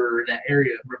older in that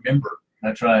area remember.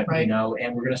 That's right. You know,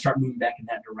 and we're going to start moving back in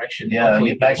that direction. Yeah,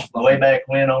 Hopefully get back way back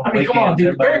when on the I mean, come on,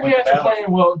 weekends, dude. everybody went Bearcats to are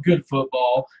playing good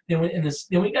football. Then we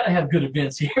got to have good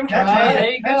events here. That's right. There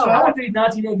you That's go. I want to be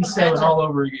 1987 all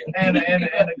over again. and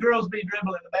the girls be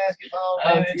dribbling the basketball,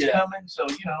 and it's Yeah. coming. So,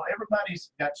 you know,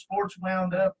 everybody's got sports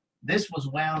wound up. This was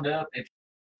wound up. If,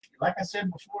 like I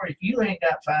said before, if you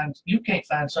can't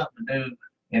find something to do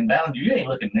in Ballinger, you ain't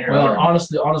looking near. Well, hard.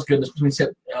 honest goodness, between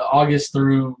August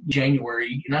through January,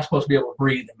 you're not supposed to be able to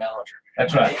breathe in Ballinger.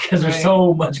 That's right. Because there's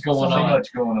so much going So on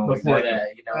much going on before exactly.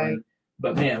 that, you know. Right.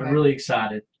 But man, we're really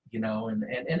excited, you know, and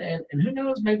who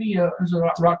knows, maybe there's a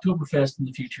Rocktoberfest in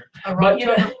the future. But you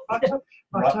know,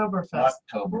 Oktoberfest.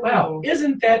 October. wow,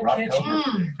 isn't that catchy?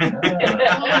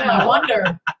 I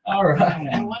wonder. All I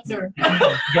right, wonder.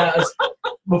 guys.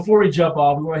 Before we jump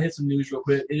off, we want to hit some news real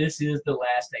quick. This is the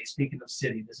last day. Speaking of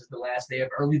city, this is the last day of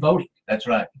early voting. That's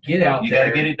right. Get out You there. got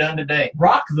to get it done today.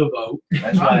 Rock the vote.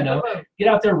 That's You right. know, get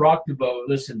out there, rock the vote.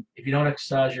 Listen, if you don't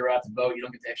exercise your right to vote, you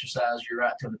don't get to exercise your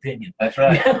right to an opinion. That's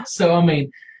right. So, I mean,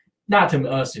 not to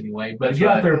us anyway, but That's get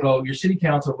out right. there, vote. Your city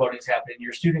council voting is happening.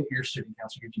 Your student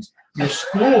council, your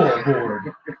school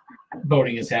board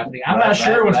voting is happening. I'm not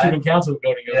sure when student council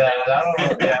voting goes Yeah, down. I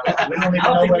don't know. Yeah, we don't even I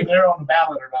don't know think whether they're on the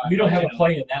ballot or not. We don't have You a know.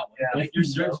 play in that one. Yeah, But, You're you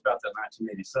serious know, about that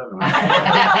 1987.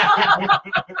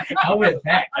 I went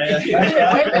back.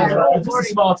 Yeah. Just a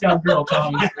small town girl,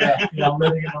 Tommy. You know, I'm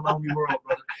living in a lonely world,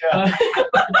 brother.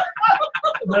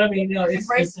 But I mean, you know,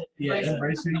 Embrace it. Yeah, Embrace it.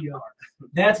 embrace who you are.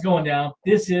 That's going down.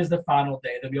 This is the final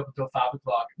day. They'll be open until 5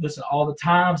 o'clock. Listen, all the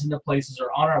times and the places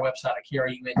are on our website at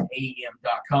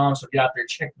KRUNAM.com. So get out there,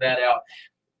 check that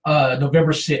out.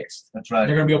 November 6th. That's right.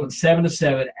 They're going to be open 7 to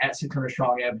 7 at 600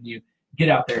 Strong Avenue. Get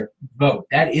out there, vote.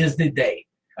 That is the day.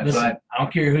 That's Listen, right. I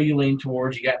don't care who you lean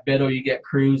towards. You got Beto, you got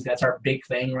Cruz. That's our big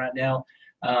thing right now.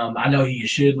 I know who you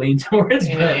should lean towards.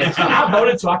 But I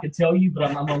voted, so I can tell you. But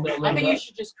I'm gonna let I think it you up.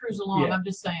 should just cruise along. Yeah. I'm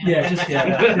just saying. Yeah, just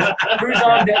cruise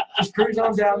on down. Just cruise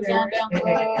on down Cruise there. on down the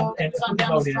road. and Cruise on put the down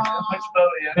vote in. strong. Which vote,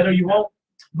 yeah. Beto, you won't.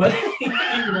 But,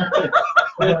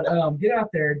 get out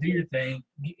there, do your thing.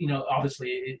 You know, obviously,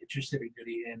 it's your civic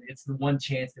duty, and it's the one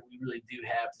chance that we really do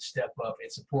have to step up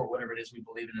and support whatever it is we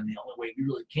believe in the only way we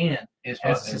really can It's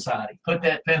as a society. Put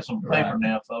that pencil and paper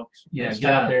now, folks. Yeah, It's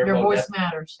get out time. there. Your vote. voice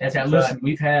matters. That's how. That's Listen,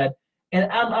 we've had, and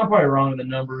I'm probably wrong in the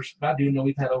numbers, but I do know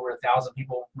we've had over 1,000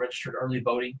 people registered early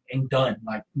voting and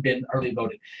been early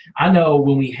voting. I know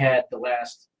when we had the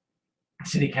last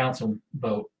city council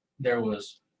vote, there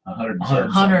was 100.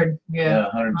 100. Yeah.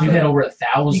 100. we've had over You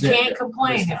 1,000. can't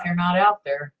complain if you're not out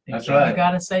there. That's You right.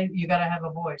 You gotta have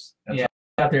a voice.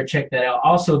 Out there, check that out.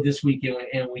 Also, this weekend,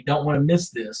 and we don't want to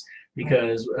miss this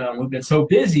because we've been so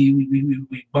busy,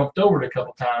 we bumped over it a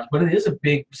couple times. But it is a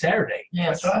big Saturday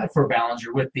Yes. That's right. for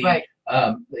Ballinger with the Right.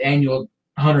 annual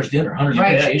Hunters Dinner, Hunters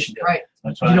Right. Appreciation Dinner. Right.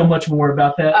 That's Do you right. know much more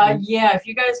about that? Yeah, if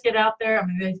you guys get out there, I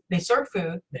mean, they serve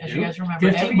food, They as do. you guys remember.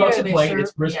 15 Every bucks year a they plate. serve-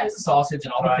 It's brisket, yes. sausage,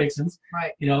 and all Right. the fixings.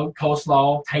 Right. You know,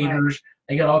 coleslaw, taters.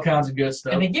 They got all kinds of good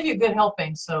stuff. And they give you good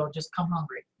helping, so just come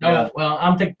hungry. Oh, well,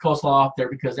 I'm taking coleslaw off there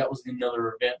because that was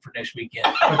another event for next weekend.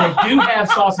 But they do have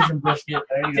sausage and brisket,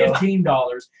 There you go. $15.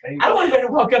 There you I don't go. want anybody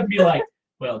to walk up and be like,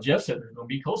 well, Jeff said there's going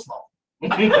to be coleslaw.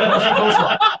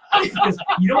 Coleslaw. Because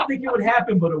you don't think it would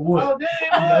happen, but it would. Oh, dude,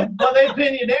 well, they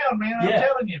pin you down, man. I'm Yeah.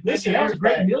 telling you. Listen, that was a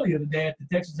great meal the other day at the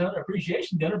Texas Hunter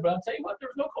Appreciation Dinner, but I'll tell you what, there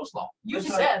was no coleslaw. You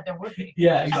That's said there would be.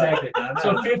 Yeah, exactly. I know.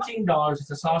 So $15, it's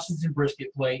a sausage and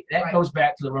brisket plate. That Right. goes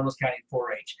back to the Reynolds County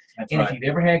 4-H. That's And right. if you've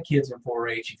ever had kids in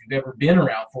 4-H, if you've ever been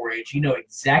around 4-H, you know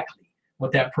exactly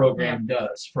what that program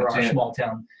does for That's our it. small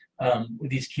town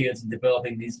with these kids and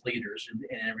developing these leaders and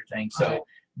everything. So Right.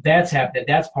 that's happening.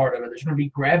 That's part of it. There's going to be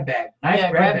grab bag. Nice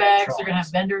Grab bags. drawings. They're gonna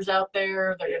have vendors out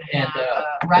there. They're gonna And,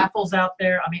 have raffles out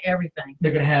there. I mean, everything.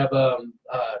 They're going to have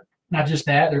not just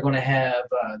that. They're going to have